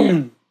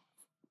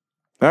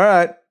 All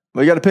right.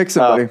 We got to pick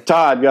somebody.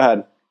 Todd, go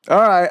ahead. All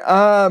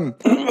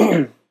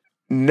right.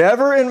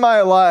 Never in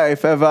my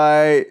life have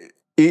I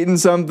eaten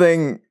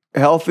something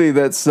healthy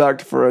that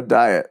sucked for a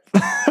diet.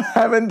 I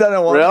haven't done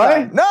it one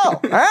time. No,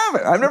 I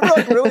haven't. I've never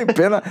really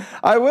been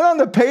I went on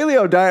the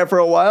paleo diet for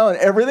a while, and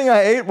everything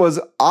I ate was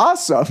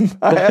awesome.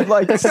 I had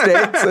like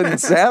steaks and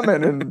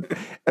salmon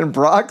and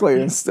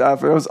broccoli and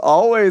stuff. It was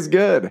always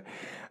good.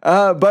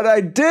 But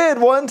I did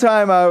one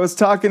time, I was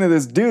talking to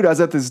this dude. I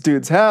was at this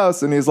dude's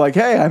house, and he's like,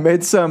 hey, I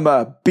made some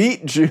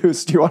beet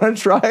juice. Do you want to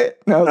try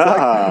it? And I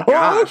was like,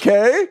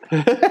 okay.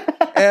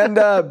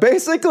 And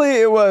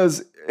basically it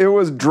was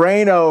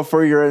Drano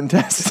for your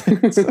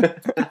intestines.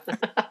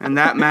 And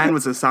that man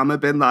was Osama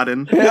bin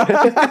Laden.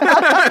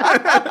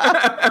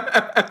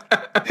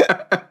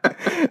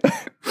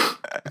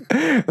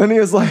 Then he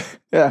was like,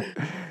 yeah,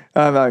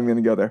 I'm not even going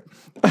to go there.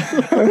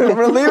 I'm going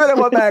to leave it at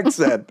what Max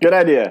said. Good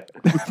idea.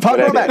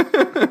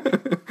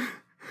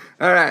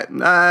 All right.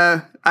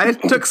 I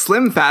took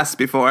Slim Fast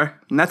before,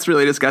 and that's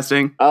really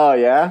disgusting. Oh,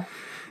 yeah?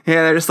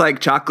 Yeah, they're just like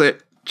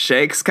chocolate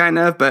shakes, kind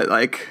of, but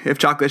like if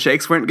chocolate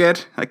shakes weren't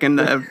good, like in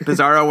the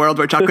bizarro world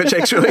where chocolate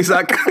shakes really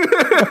suck.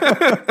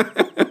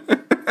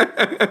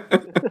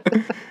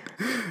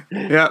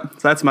 Yeah,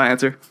 so that's my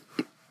answer.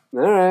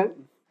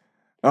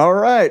 All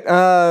right.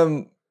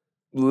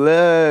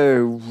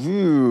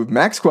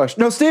 Max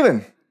question. No,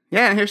 Steven.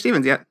 Yeah, here's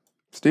Steven's yet.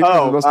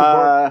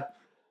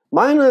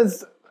 Mine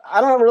was,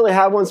 I don't really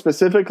have one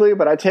specifically,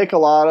 but I take a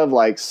lot of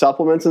like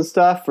supplements and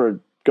stuff for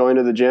going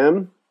to the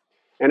gym.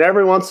 And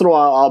every once in a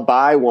while, I'll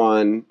buy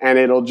one, and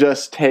it'll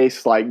just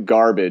taste like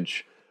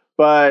garbage.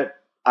 But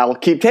I'll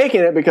keep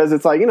taking it because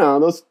it's like, you know,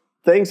 those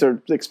things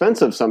are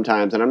expensive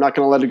sometimes, and I'm not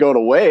going to let it go to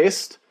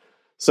waste.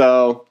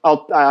 So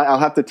I'll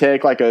have to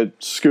take like a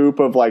scoop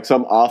of like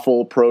some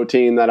awful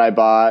protein that I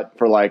bought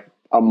for like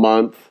a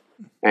month,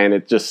 and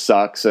it just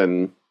sucks.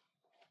 And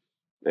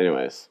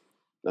anyways,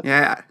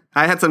 yeah,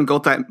 I had some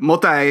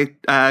multivitamin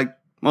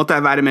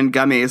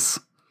gummies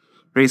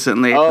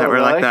recently that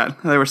were like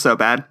that. They were so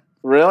bad.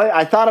 Really?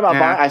 I thought about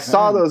buying. I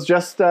saw those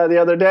just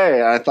the other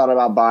day. I thought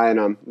about buying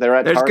them.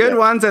 There's Target. Good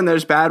ones and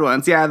there's bad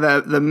ones. Yeah,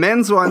 the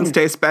men's ones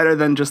taste better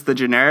than just the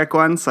generic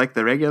ones, like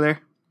the regular,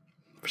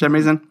 for some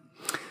reason.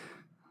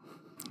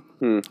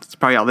 It's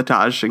probably all the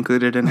Taj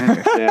included in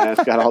it. Yeah,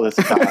 it's got all this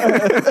Taj.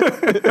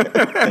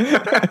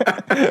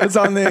 It's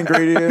on the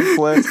ingredients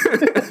list.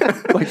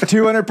 Like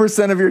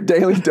 200% of your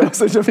daily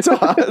dosage of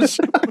Taj.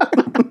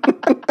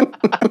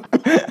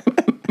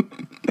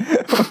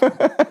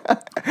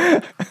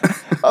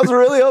 I was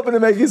really hoping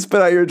to make you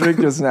spit out your drink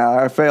just now.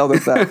 I failed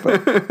at that,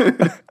 but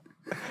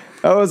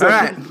that was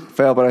a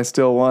fail, but I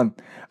still won.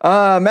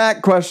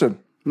 Matt, question.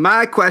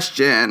 My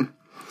question.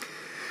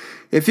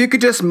 If you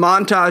could just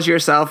montage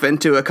yourself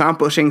into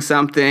accomplishing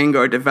something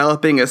or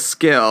developing a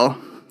skill,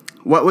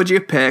 what would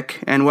you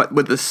pick and what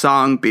would the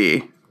song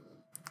be?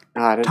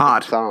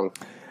 Todd. Song.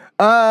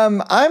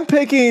 I'm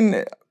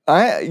picking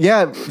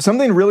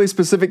something really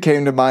specific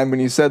came to mind when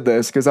you said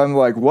this, because I'm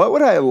like, what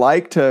would I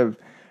like to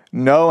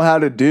know how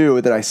to do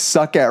that I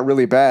suck at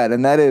really bad?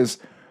 And that is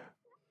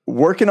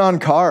working on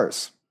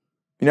cars.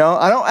 You know,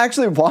 I don't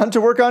actually want to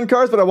work on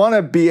cars, but I want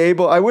to be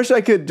able, I wish I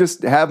could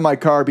just have my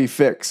car be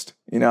fixed.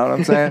 You know what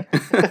I'm saying?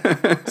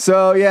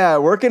 So yeah,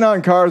 working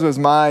on cars was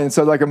mine.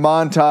 So like a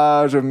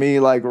montage of me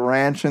like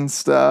ranching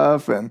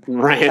stuff and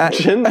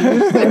ranching.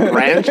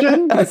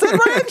 Ranching? I said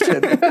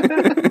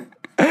ranching.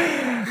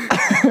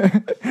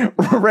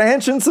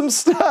 Ranching some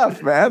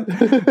stuff,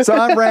 man. So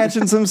I'm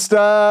ranching some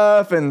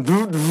stuff and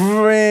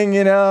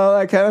you know,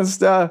 that kind of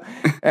stuff.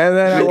 And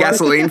then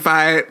gasoline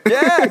fight.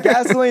 Yeah,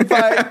 gasoline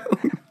fight.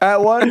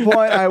 At one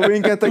point, I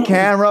wink at the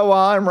camera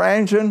while I'm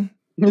ranching.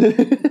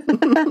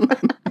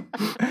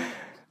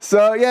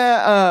 So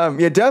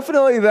yeah,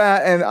 definitely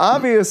that, and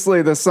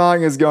obviously the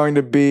song is going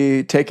to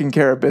be "Taking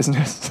Care of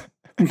Business."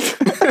 I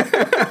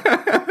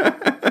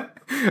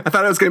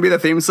thought it was going to be the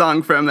theme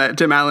song from that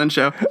Tim Allen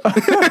show. I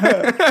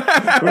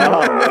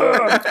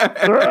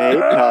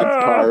hate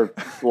Todd's car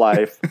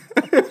life.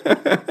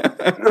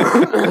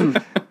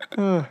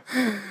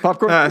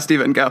 Popcorn.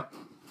 Steven, go.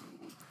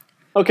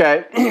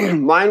 Okay,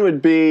 mine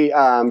would be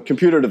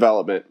computer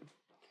development.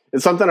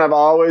 It's something I've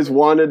always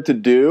wanted to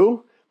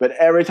do, but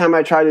every time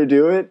I try to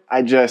do it,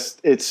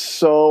 it's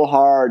so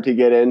hard to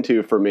get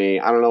into for me.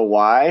 I don't know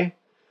why.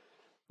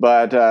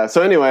 But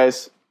so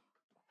anyways,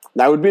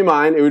 that would be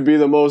mine. It would be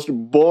the most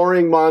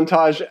boring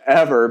montage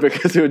ever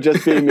because it would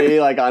just be me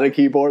like on a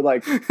keyboard,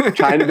 like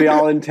trying to be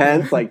all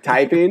intense, like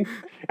typing.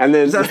 And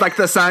then that's like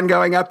the sun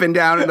going up and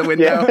down in the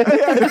window.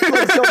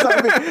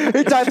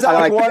 He types out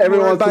like one every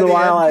word once in a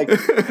while, like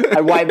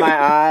I wipe my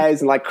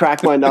eyes and like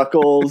crack my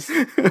knuckles,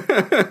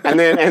 and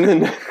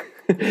then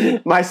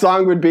my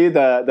song would be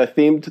the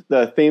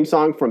theme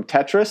song from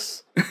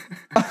Tetris.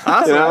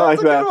 Awesome. You know,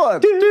 like that.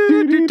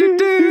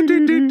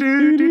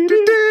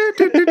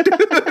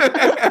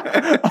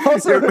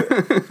 Also,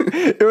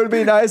 it would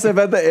be nice if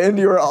at the end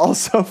you were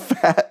also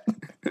fat.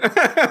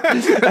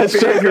 That's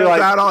true. You're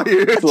like all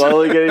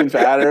slowly getting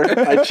fatter.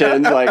 My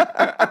chin's like.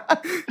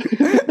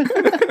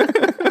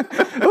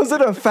 Was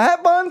it a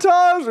fat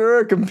montage or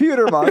a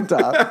computer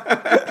montage?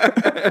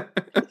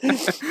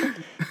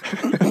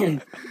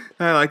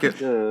 I like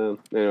it.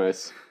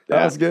 Anyways,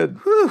 that was good.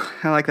 Whew,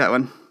 I like that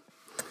one.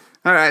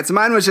 All right, so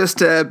mine was just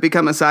to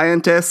become a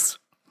scientist,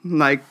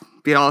 like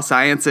be all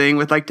sciencing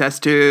with like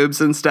test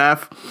tubes and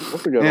stuff.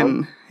 That's a good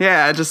one.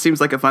 Yeah, it just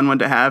seems like a fun one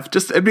to have.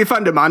 Just it'd be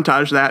fun to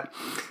montage that.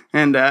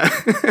 And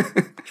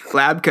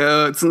lab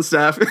coats and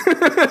stuff,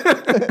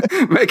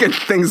 making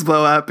things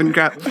blow up and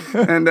crap,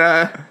 and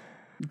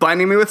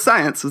blinding me with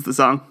science is the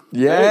song.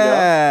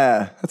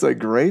 Yeah, that's a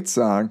great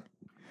song.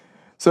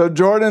 So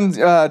Jordan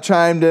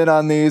chimed in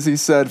on these. He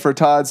said for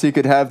Todd's, he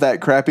could have that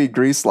crappy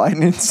Grease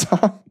Lightning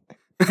song.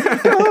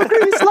 Go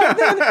Grease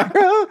Lightning,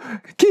 go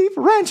keep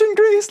ranching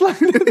Grease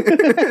Lightning.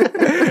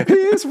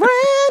 He's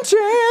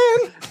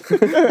ranching.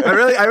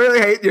 I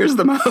really hate yours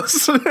the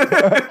most.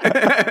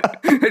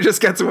 It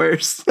just gets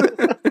worse.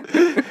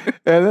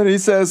 And then he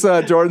says,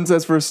 Jordan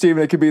says for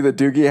Steven, it could be the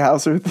Doogie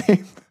Howser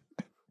theme.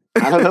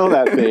 I don't know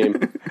that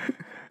theme.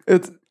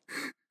 It's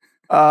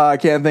I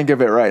can't think of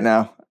it right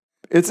now.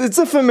 It's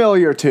a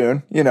familiar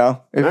tune, you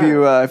know.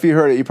 If you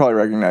heard it, you probably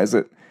recognize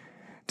it.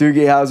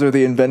 Doogie Howser,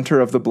 the inventor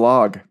of the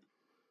blog.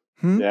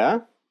 Yeah?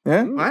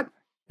 Yeah? What?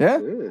 Yeah?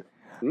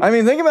 I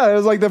mean, think about it. It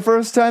was like the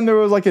first time there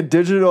was like a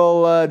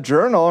digital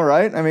journal,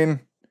 right? I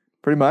mean,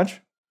 pretty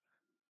much.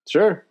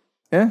 Sure.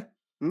 Yeah?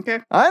 Okay.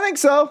 I think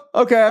so.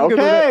 Okay, I'm good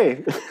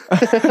with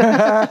it.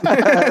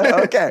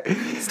 Okay.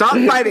 Stop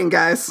fighting,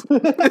 guys.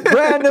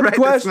 Random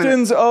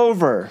questions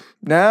over.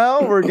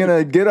 Now we're going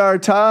to get our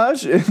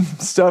Taj and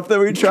stuff that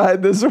we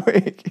tried this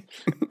week.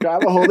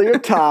 Grab a hold of your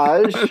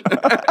Taj.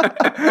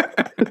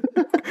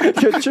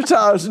 Get your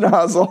Taj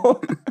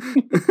nozzle.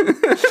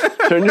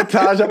 Turn your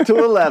Taj up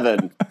to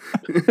 11.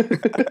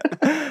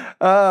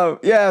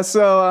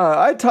 So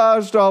I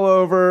Tajed all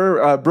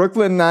over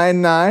Brooklyn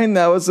Nine-Nine.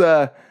 That was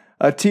a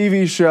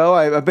TV show.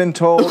 I've been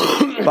told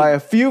by a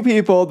few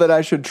people that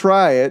I should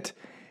try it.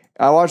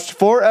 I watched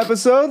 4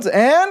 episodes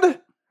and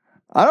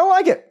I don't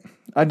like it.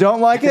 I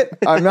don't like it.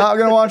 I'm not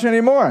going to watch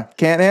any more.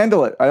 Can't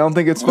handle it. I don't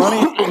think it's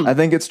funny. I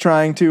think it's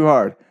trying too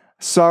hard.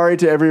 Sorry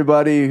to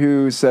everybody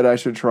who said I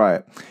should try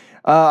it.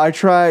 I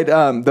tried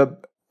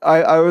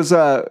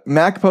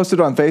Mac posted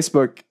on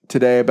Facebook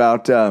today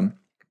about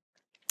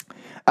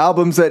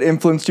albums that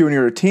influenced you when you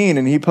were a teen,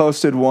 and he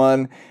posted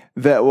one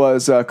that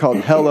was called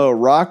Hello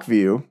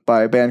Rockview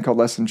by a band called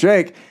Less Than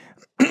Jake.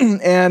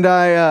 And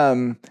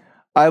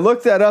I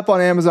looked that up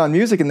on Amazon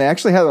Music, and they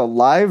actually had a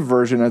live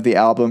version of the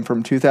album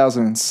from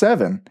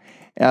 2007.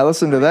 And I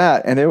listened to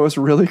that, and it was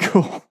really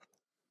cool.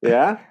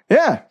 Yeah?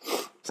 Yeah.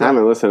 I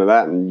haven't listened to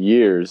that in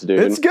years, dude.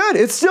 It's good.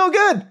 It's still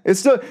good.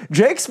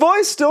 Jake's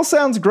voice still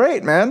sounds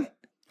great, man.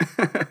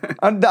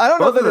 I don't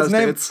know that his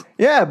name. Dudes.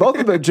 Yeah, both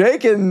of the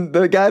Jake and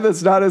the guy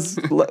that's not as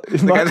much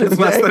as Jake.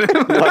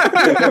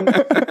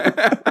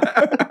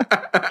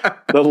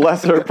 The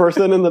lesser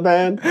person in the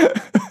band.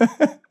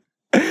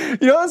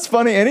 You know what's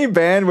funny? Any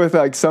band with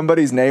like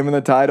somebody's name in the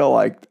title,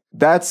 like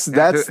the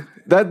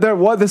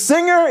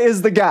singer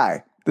is the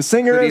guy. The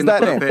singer Hootie is and the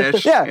that name.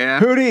 Blowfish. Yeah, Yeah.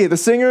 Hootie. The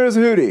singer is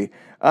Hootie.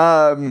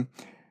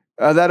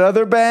 That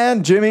other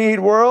band, Jimmy Eat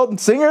World,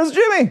 singer is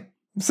Jimmy.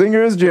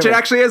 Singer is Jimmy. Which it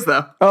actually is,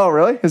 though. Oh,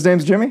 really? His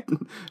name's Jimmy?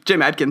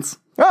 Jim Adkins.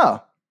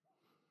 Oh.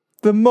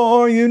 The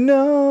more you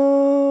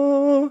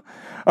know.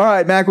 All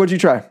right, Mac, what'd you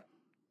try?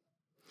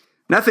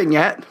 Nothing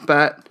yet,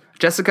 but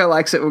Jessica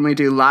likes it when we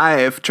do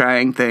live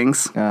trying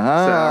things.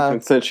 Uh-huh.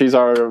 And since she's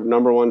our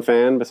number one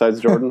fan besides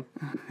Jordan,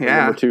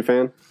 Yeah. number two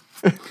fan.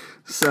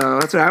 So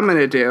that's what I'm going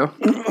to do.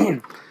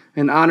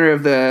 In honor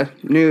of the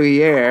new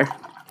year,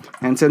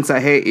 and since I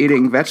hate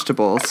eating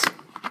vegetables,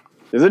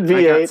 Is it I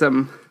V8? got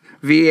some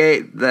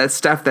V8, the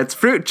stuff that's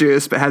fruit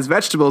juice but has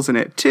vegetables in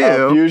it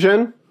too.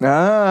 Fusion?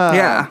 Ah.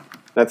 Yeah.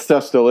 That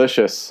stuff's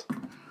delicious.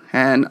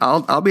 And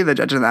I'll be the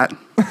judge of that.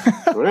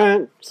 All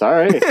right.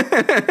 Sorry.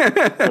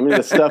 I mean,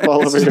 the stuff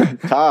all over your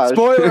Taj.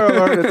 Spoiler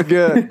alert, it's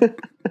good.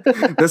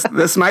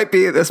 This might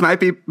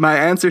be my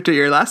answer to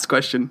your last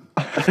question.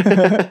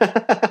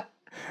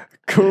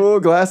 Cool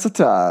glass of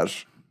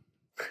Taj.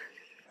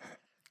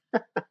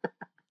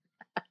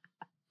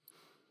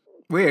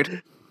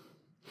 Weird.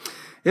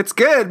 It's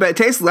good, but it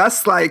tastes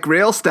less like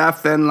real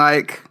stuff than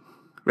like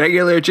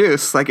regular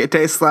juice. Like it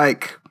tastes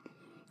like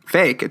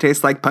fake. It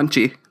tastes like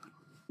punchy.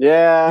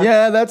 Yeah.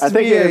 Yeah, that's I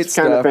think V8 it's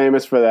kind stuff. of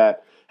famous for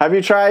that. Have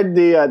you tried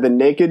the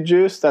naked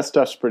juice? That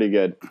stuff's pretty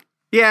good.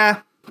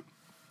 Yeah.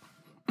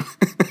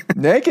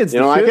 Naked's You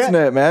the don't like shit, isn't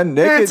it? it, man?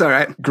 Naked. It's all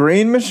right.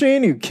 Green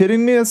Machine? You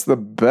kidding me? It's the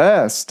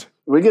best.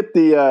 We get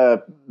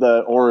the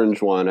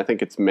orange one. I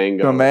think it's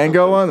mango. The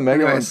mango one? The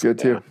mango Anyways, one's good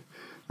too.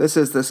 This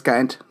is this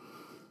kind.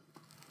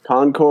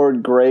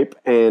 Concord grape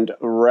and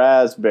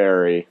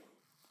raspberry.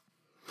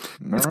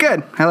 It's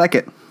good. I like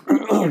it.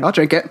 I'll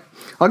drink it.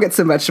 I'll get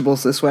some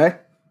vegetables this way.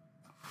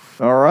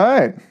 All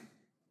right.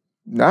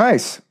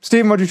 Nice.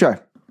 Steven, what'd you try?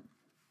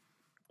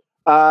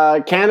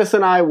 Candace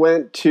and I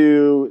went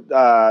to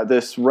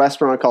this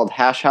restaurant called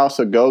Hash House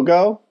A Go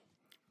Go,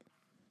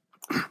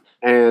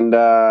 and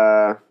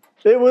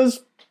it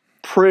was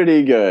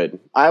pretty good.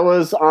 I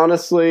was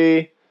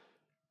honestly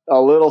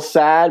a little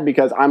sad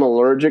because I'm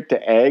allergic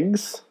to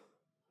eggs.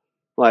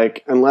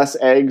 Like, unless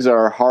eggs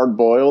are hard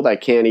boiled, I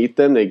can't eat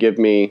them. They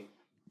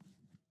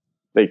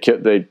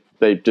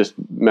just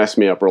mess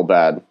me up real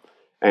bad.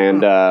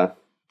 And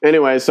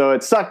anyway, so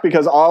it sucked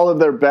because all of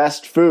their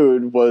best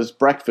food was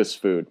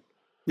breakfast food.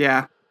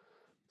 Yeah.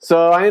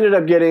 So I ended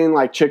up getting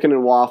like chicken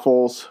and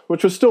waffles,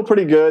 which was still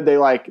pretty good.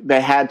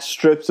 They had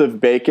strips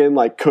of bacon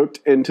like cooked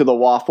into the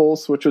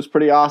waffles, which was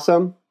pretty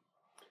awesome.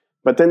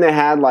 But then they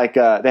had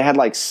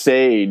like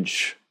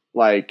sage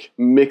like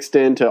mixed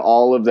into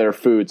all of their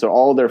food. So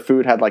all of their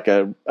food had like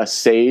a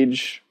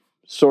sage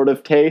sort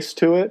of taste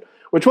to it,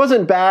 which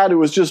wasn't bad. It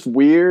was just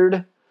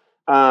weird.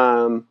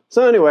 So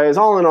anyways,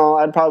 all in all,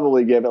 I'd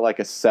probably give it like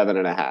a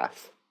 7.5.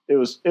 It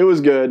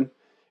was good.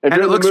 And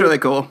it looks really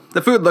cool.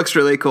 The food looks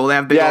really cool. They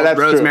have big old that's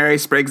rosemary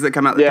sprigs that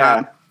come out the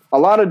top. A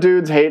lot of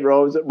dudes hate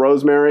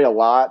rosemary a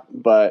lot,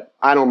 but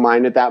I don't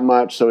mind it that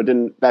much, so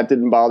that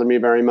didn't bother me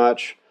very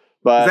much.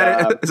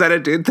 But Is that a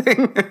dude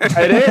thing?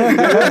 it is, dude.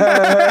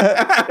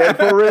 It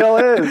for real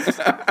is.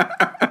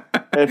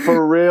 It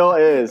for real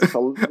is.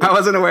 I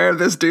wasn't aware of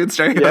this dude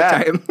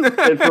stereotype.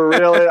 It for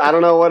real is. I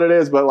don't know what it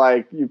is, but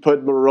like you put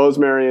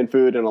rosemary in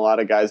food, and a lot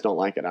of guys don't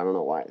like it. I don't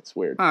know why. It's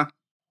weird. Huh.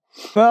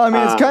 Well, I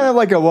mean, it's kind of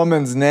like a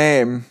woman's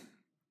name.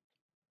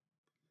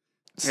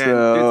 Yeah,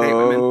 dudes hate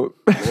women.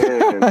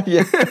 Man,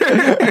 Yeah.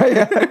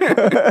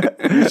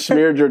 you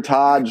smeared your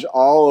Taj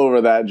all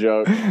over that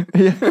joke.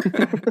 Yeah.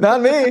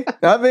 Not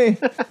me.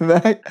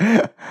 Mac,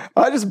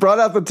 I just brought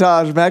out the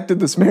Taj. Mac did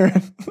the smearing.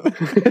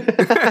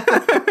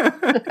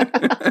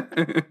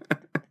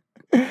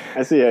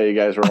 I see how you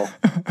guys roll.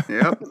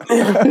 Yep.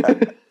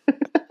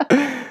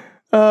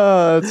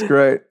 Oh, that's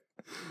great.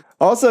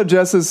 Also,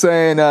 Jess is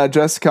saying,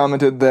 Jess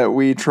commented that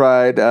we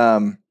tried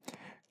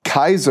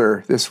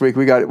Kaiser this week.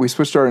 We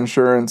switched our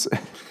insurance.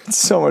 It's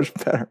so much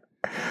better.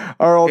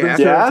 Our old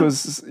insurance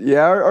was,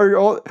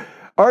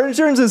 our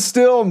insurance is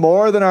still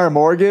more than our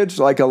mortgage,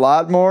 like a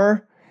lot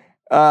more.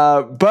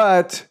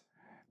 But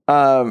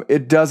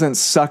it doesn't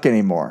suck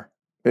anymore.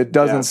 It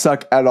doesn't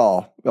suck at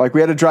all. Like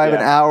we had to drive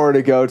an hour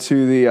to go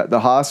to the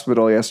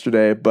hospital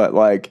yesterday, but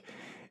like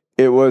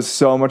it was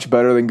so much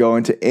better than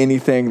going to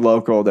anything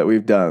local that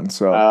we've done.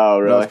 So Oh,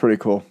 really? that was pretty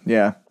cool.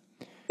 Yeah.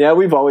 Yeah,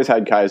 we've always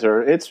had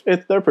Kaiser.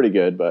 They're pretty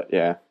good, but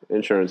yeah,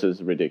 insurance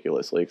is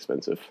ridiculously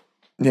expensive.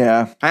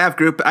 Yeah. I have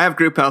group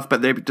health,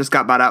 but they just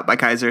got bought out by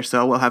Kaiser,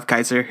 so we'll have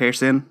Kaiser here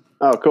soon.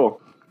 Oh,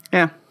 cool.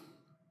 Yeah.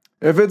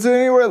 If it's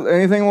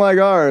anything like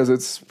ours,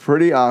 it's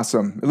pretty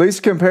awesome. At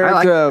least compared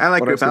I to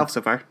like what group I've health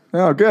so far.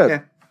 Oh, good.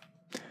 Yeah.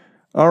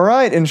 All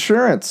right,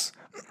 insurance.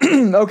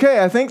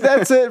 Okay, I think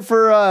that's it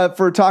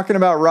for talking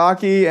about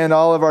Rocky and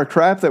all of our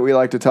crap that we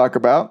like to talk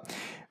about.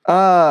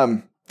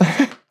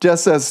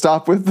 Jess says,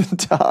 stop with the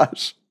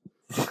Taj.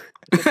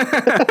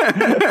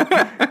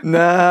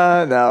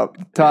 No.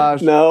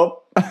 Taj. Nope.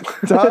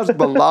 Taj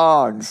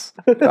belongs.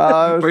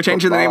 We're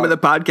changing the name of the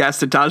podcast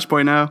to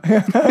Taj.0.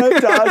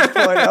 Taj.0.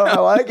 I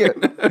like it.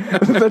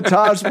 The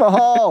Taj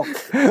Mahal.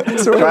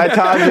 So Try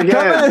Taj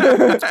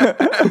again.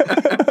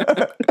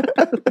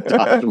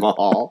 Taj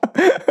Mahal.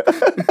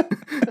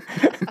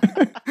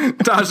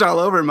 Taj all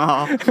over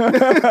Mahal.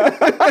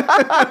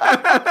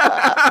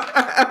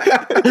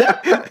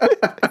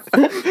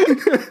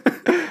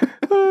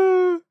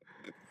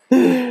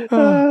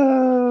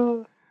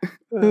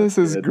 This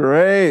is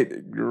great.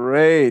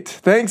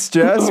 Thanks,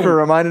 Jess, for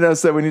reminding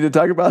us that we need to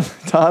talk about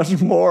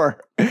Taj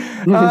more.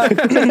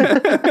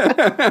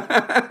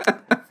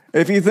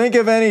 If you think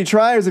of any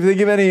triers, if you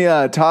think of any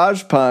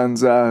Taj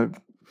puns,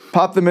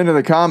 pop them into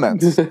the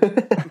comments.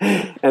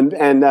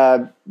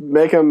 and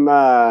make them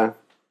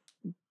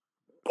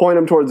point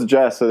them towards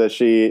Jess so that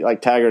she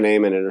tag her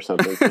name in it or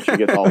something. So she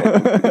gets all of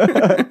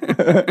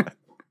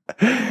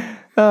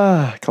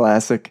them.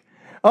 Classic.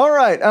 All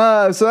right,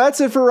 so that's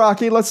it for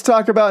Rocky. Let's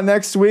talk about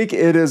next week.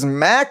 It is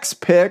Mac's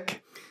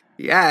pick.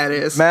 Yeah, it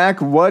is.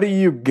 Mac, what do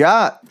you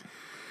got?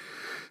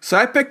 So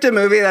I picked a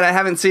movie that I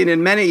haven't seen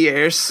in many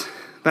years,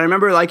 but I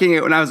remember liking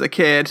it when I was a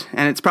kid,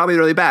 and it's probably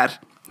really bad.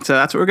 So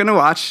that's what we're going to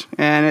watch,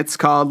 and it's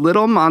called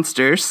Little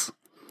Monsters,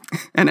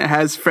 and it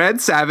has Fred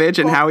Savage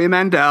and Howie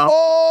Mandel.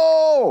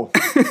 Oh!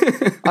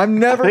 I've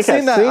never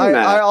seen that.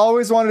 I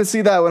always wanted to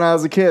see that when I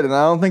was a kid, and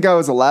I don't think I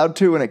was allowed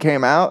to when it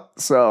came out,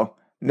 so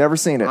never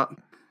seen it.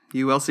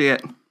 You will see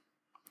it.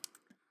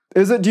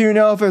 Do you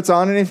know if it's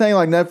on anything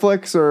like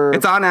Netflix or?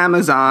 It's on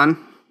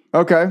Amazon.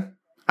 Okay.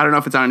 I don't know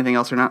if it's on anything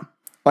else or not.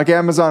 Like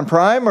Amazon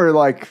Prime or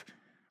like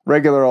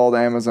regular old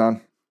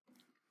Amazon?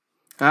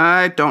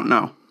 I don't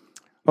know.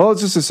 Well,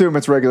 let's just assume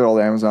it's regular old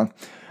Amazon.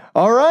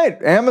 All right.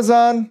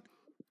 Amazon,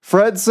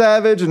 Fred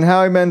Savage and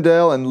Howie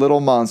Mandel and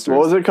Little Monsters.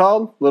 What was it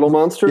called? Little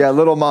Monsters? Yeah,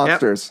 Little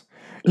Monsters.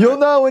 Yep. You'll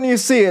know when you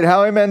see it.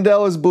 Howie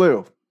Mandel is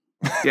blue.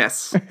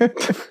 Yes.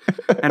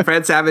 And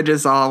Fred Savage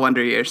is all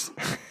Wonder Years.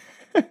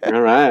 All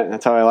right.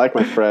 That's how I like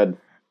my Fred.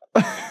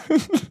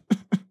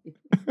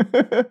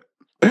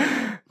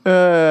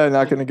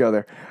 Not going to go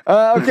there.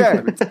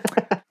 Okay.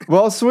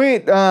 Well,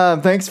 sweet.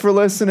 Thanks for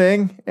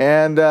listening.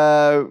 And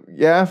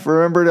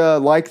remember to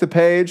like the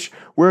page.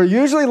 We're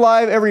usually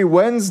live every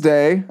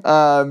Wednesday,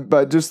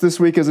 but just this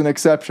week is an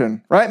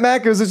exception. Right,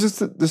 Mac? Is it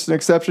just an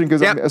exception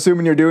because I'm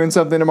assuming you're doing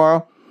something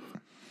tomorrow?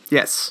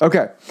 Yes.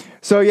 Okay.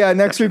 So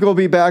next week we'll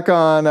be back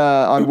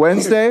on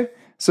Wednesday.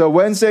 So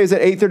Wednesdays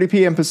at 8:30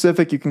 p.m.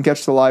 Pacific, you can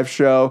catch the live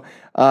show,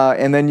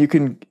 and then you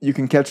can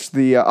catch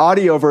the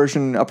audio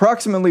version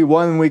approximately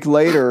 1 week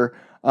later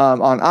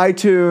on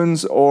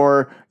iTunes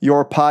or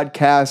your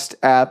podcast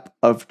app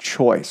of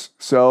choice.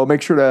 So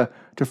make sure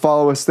to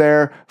follow us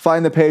there.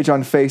 Find the page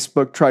on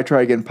Facebook, Try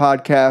Again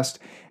Podcast.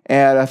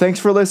 And thanks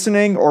for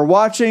listening or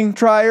watching,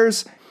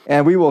 Triers,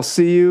 and we will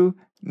see you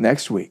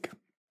next week.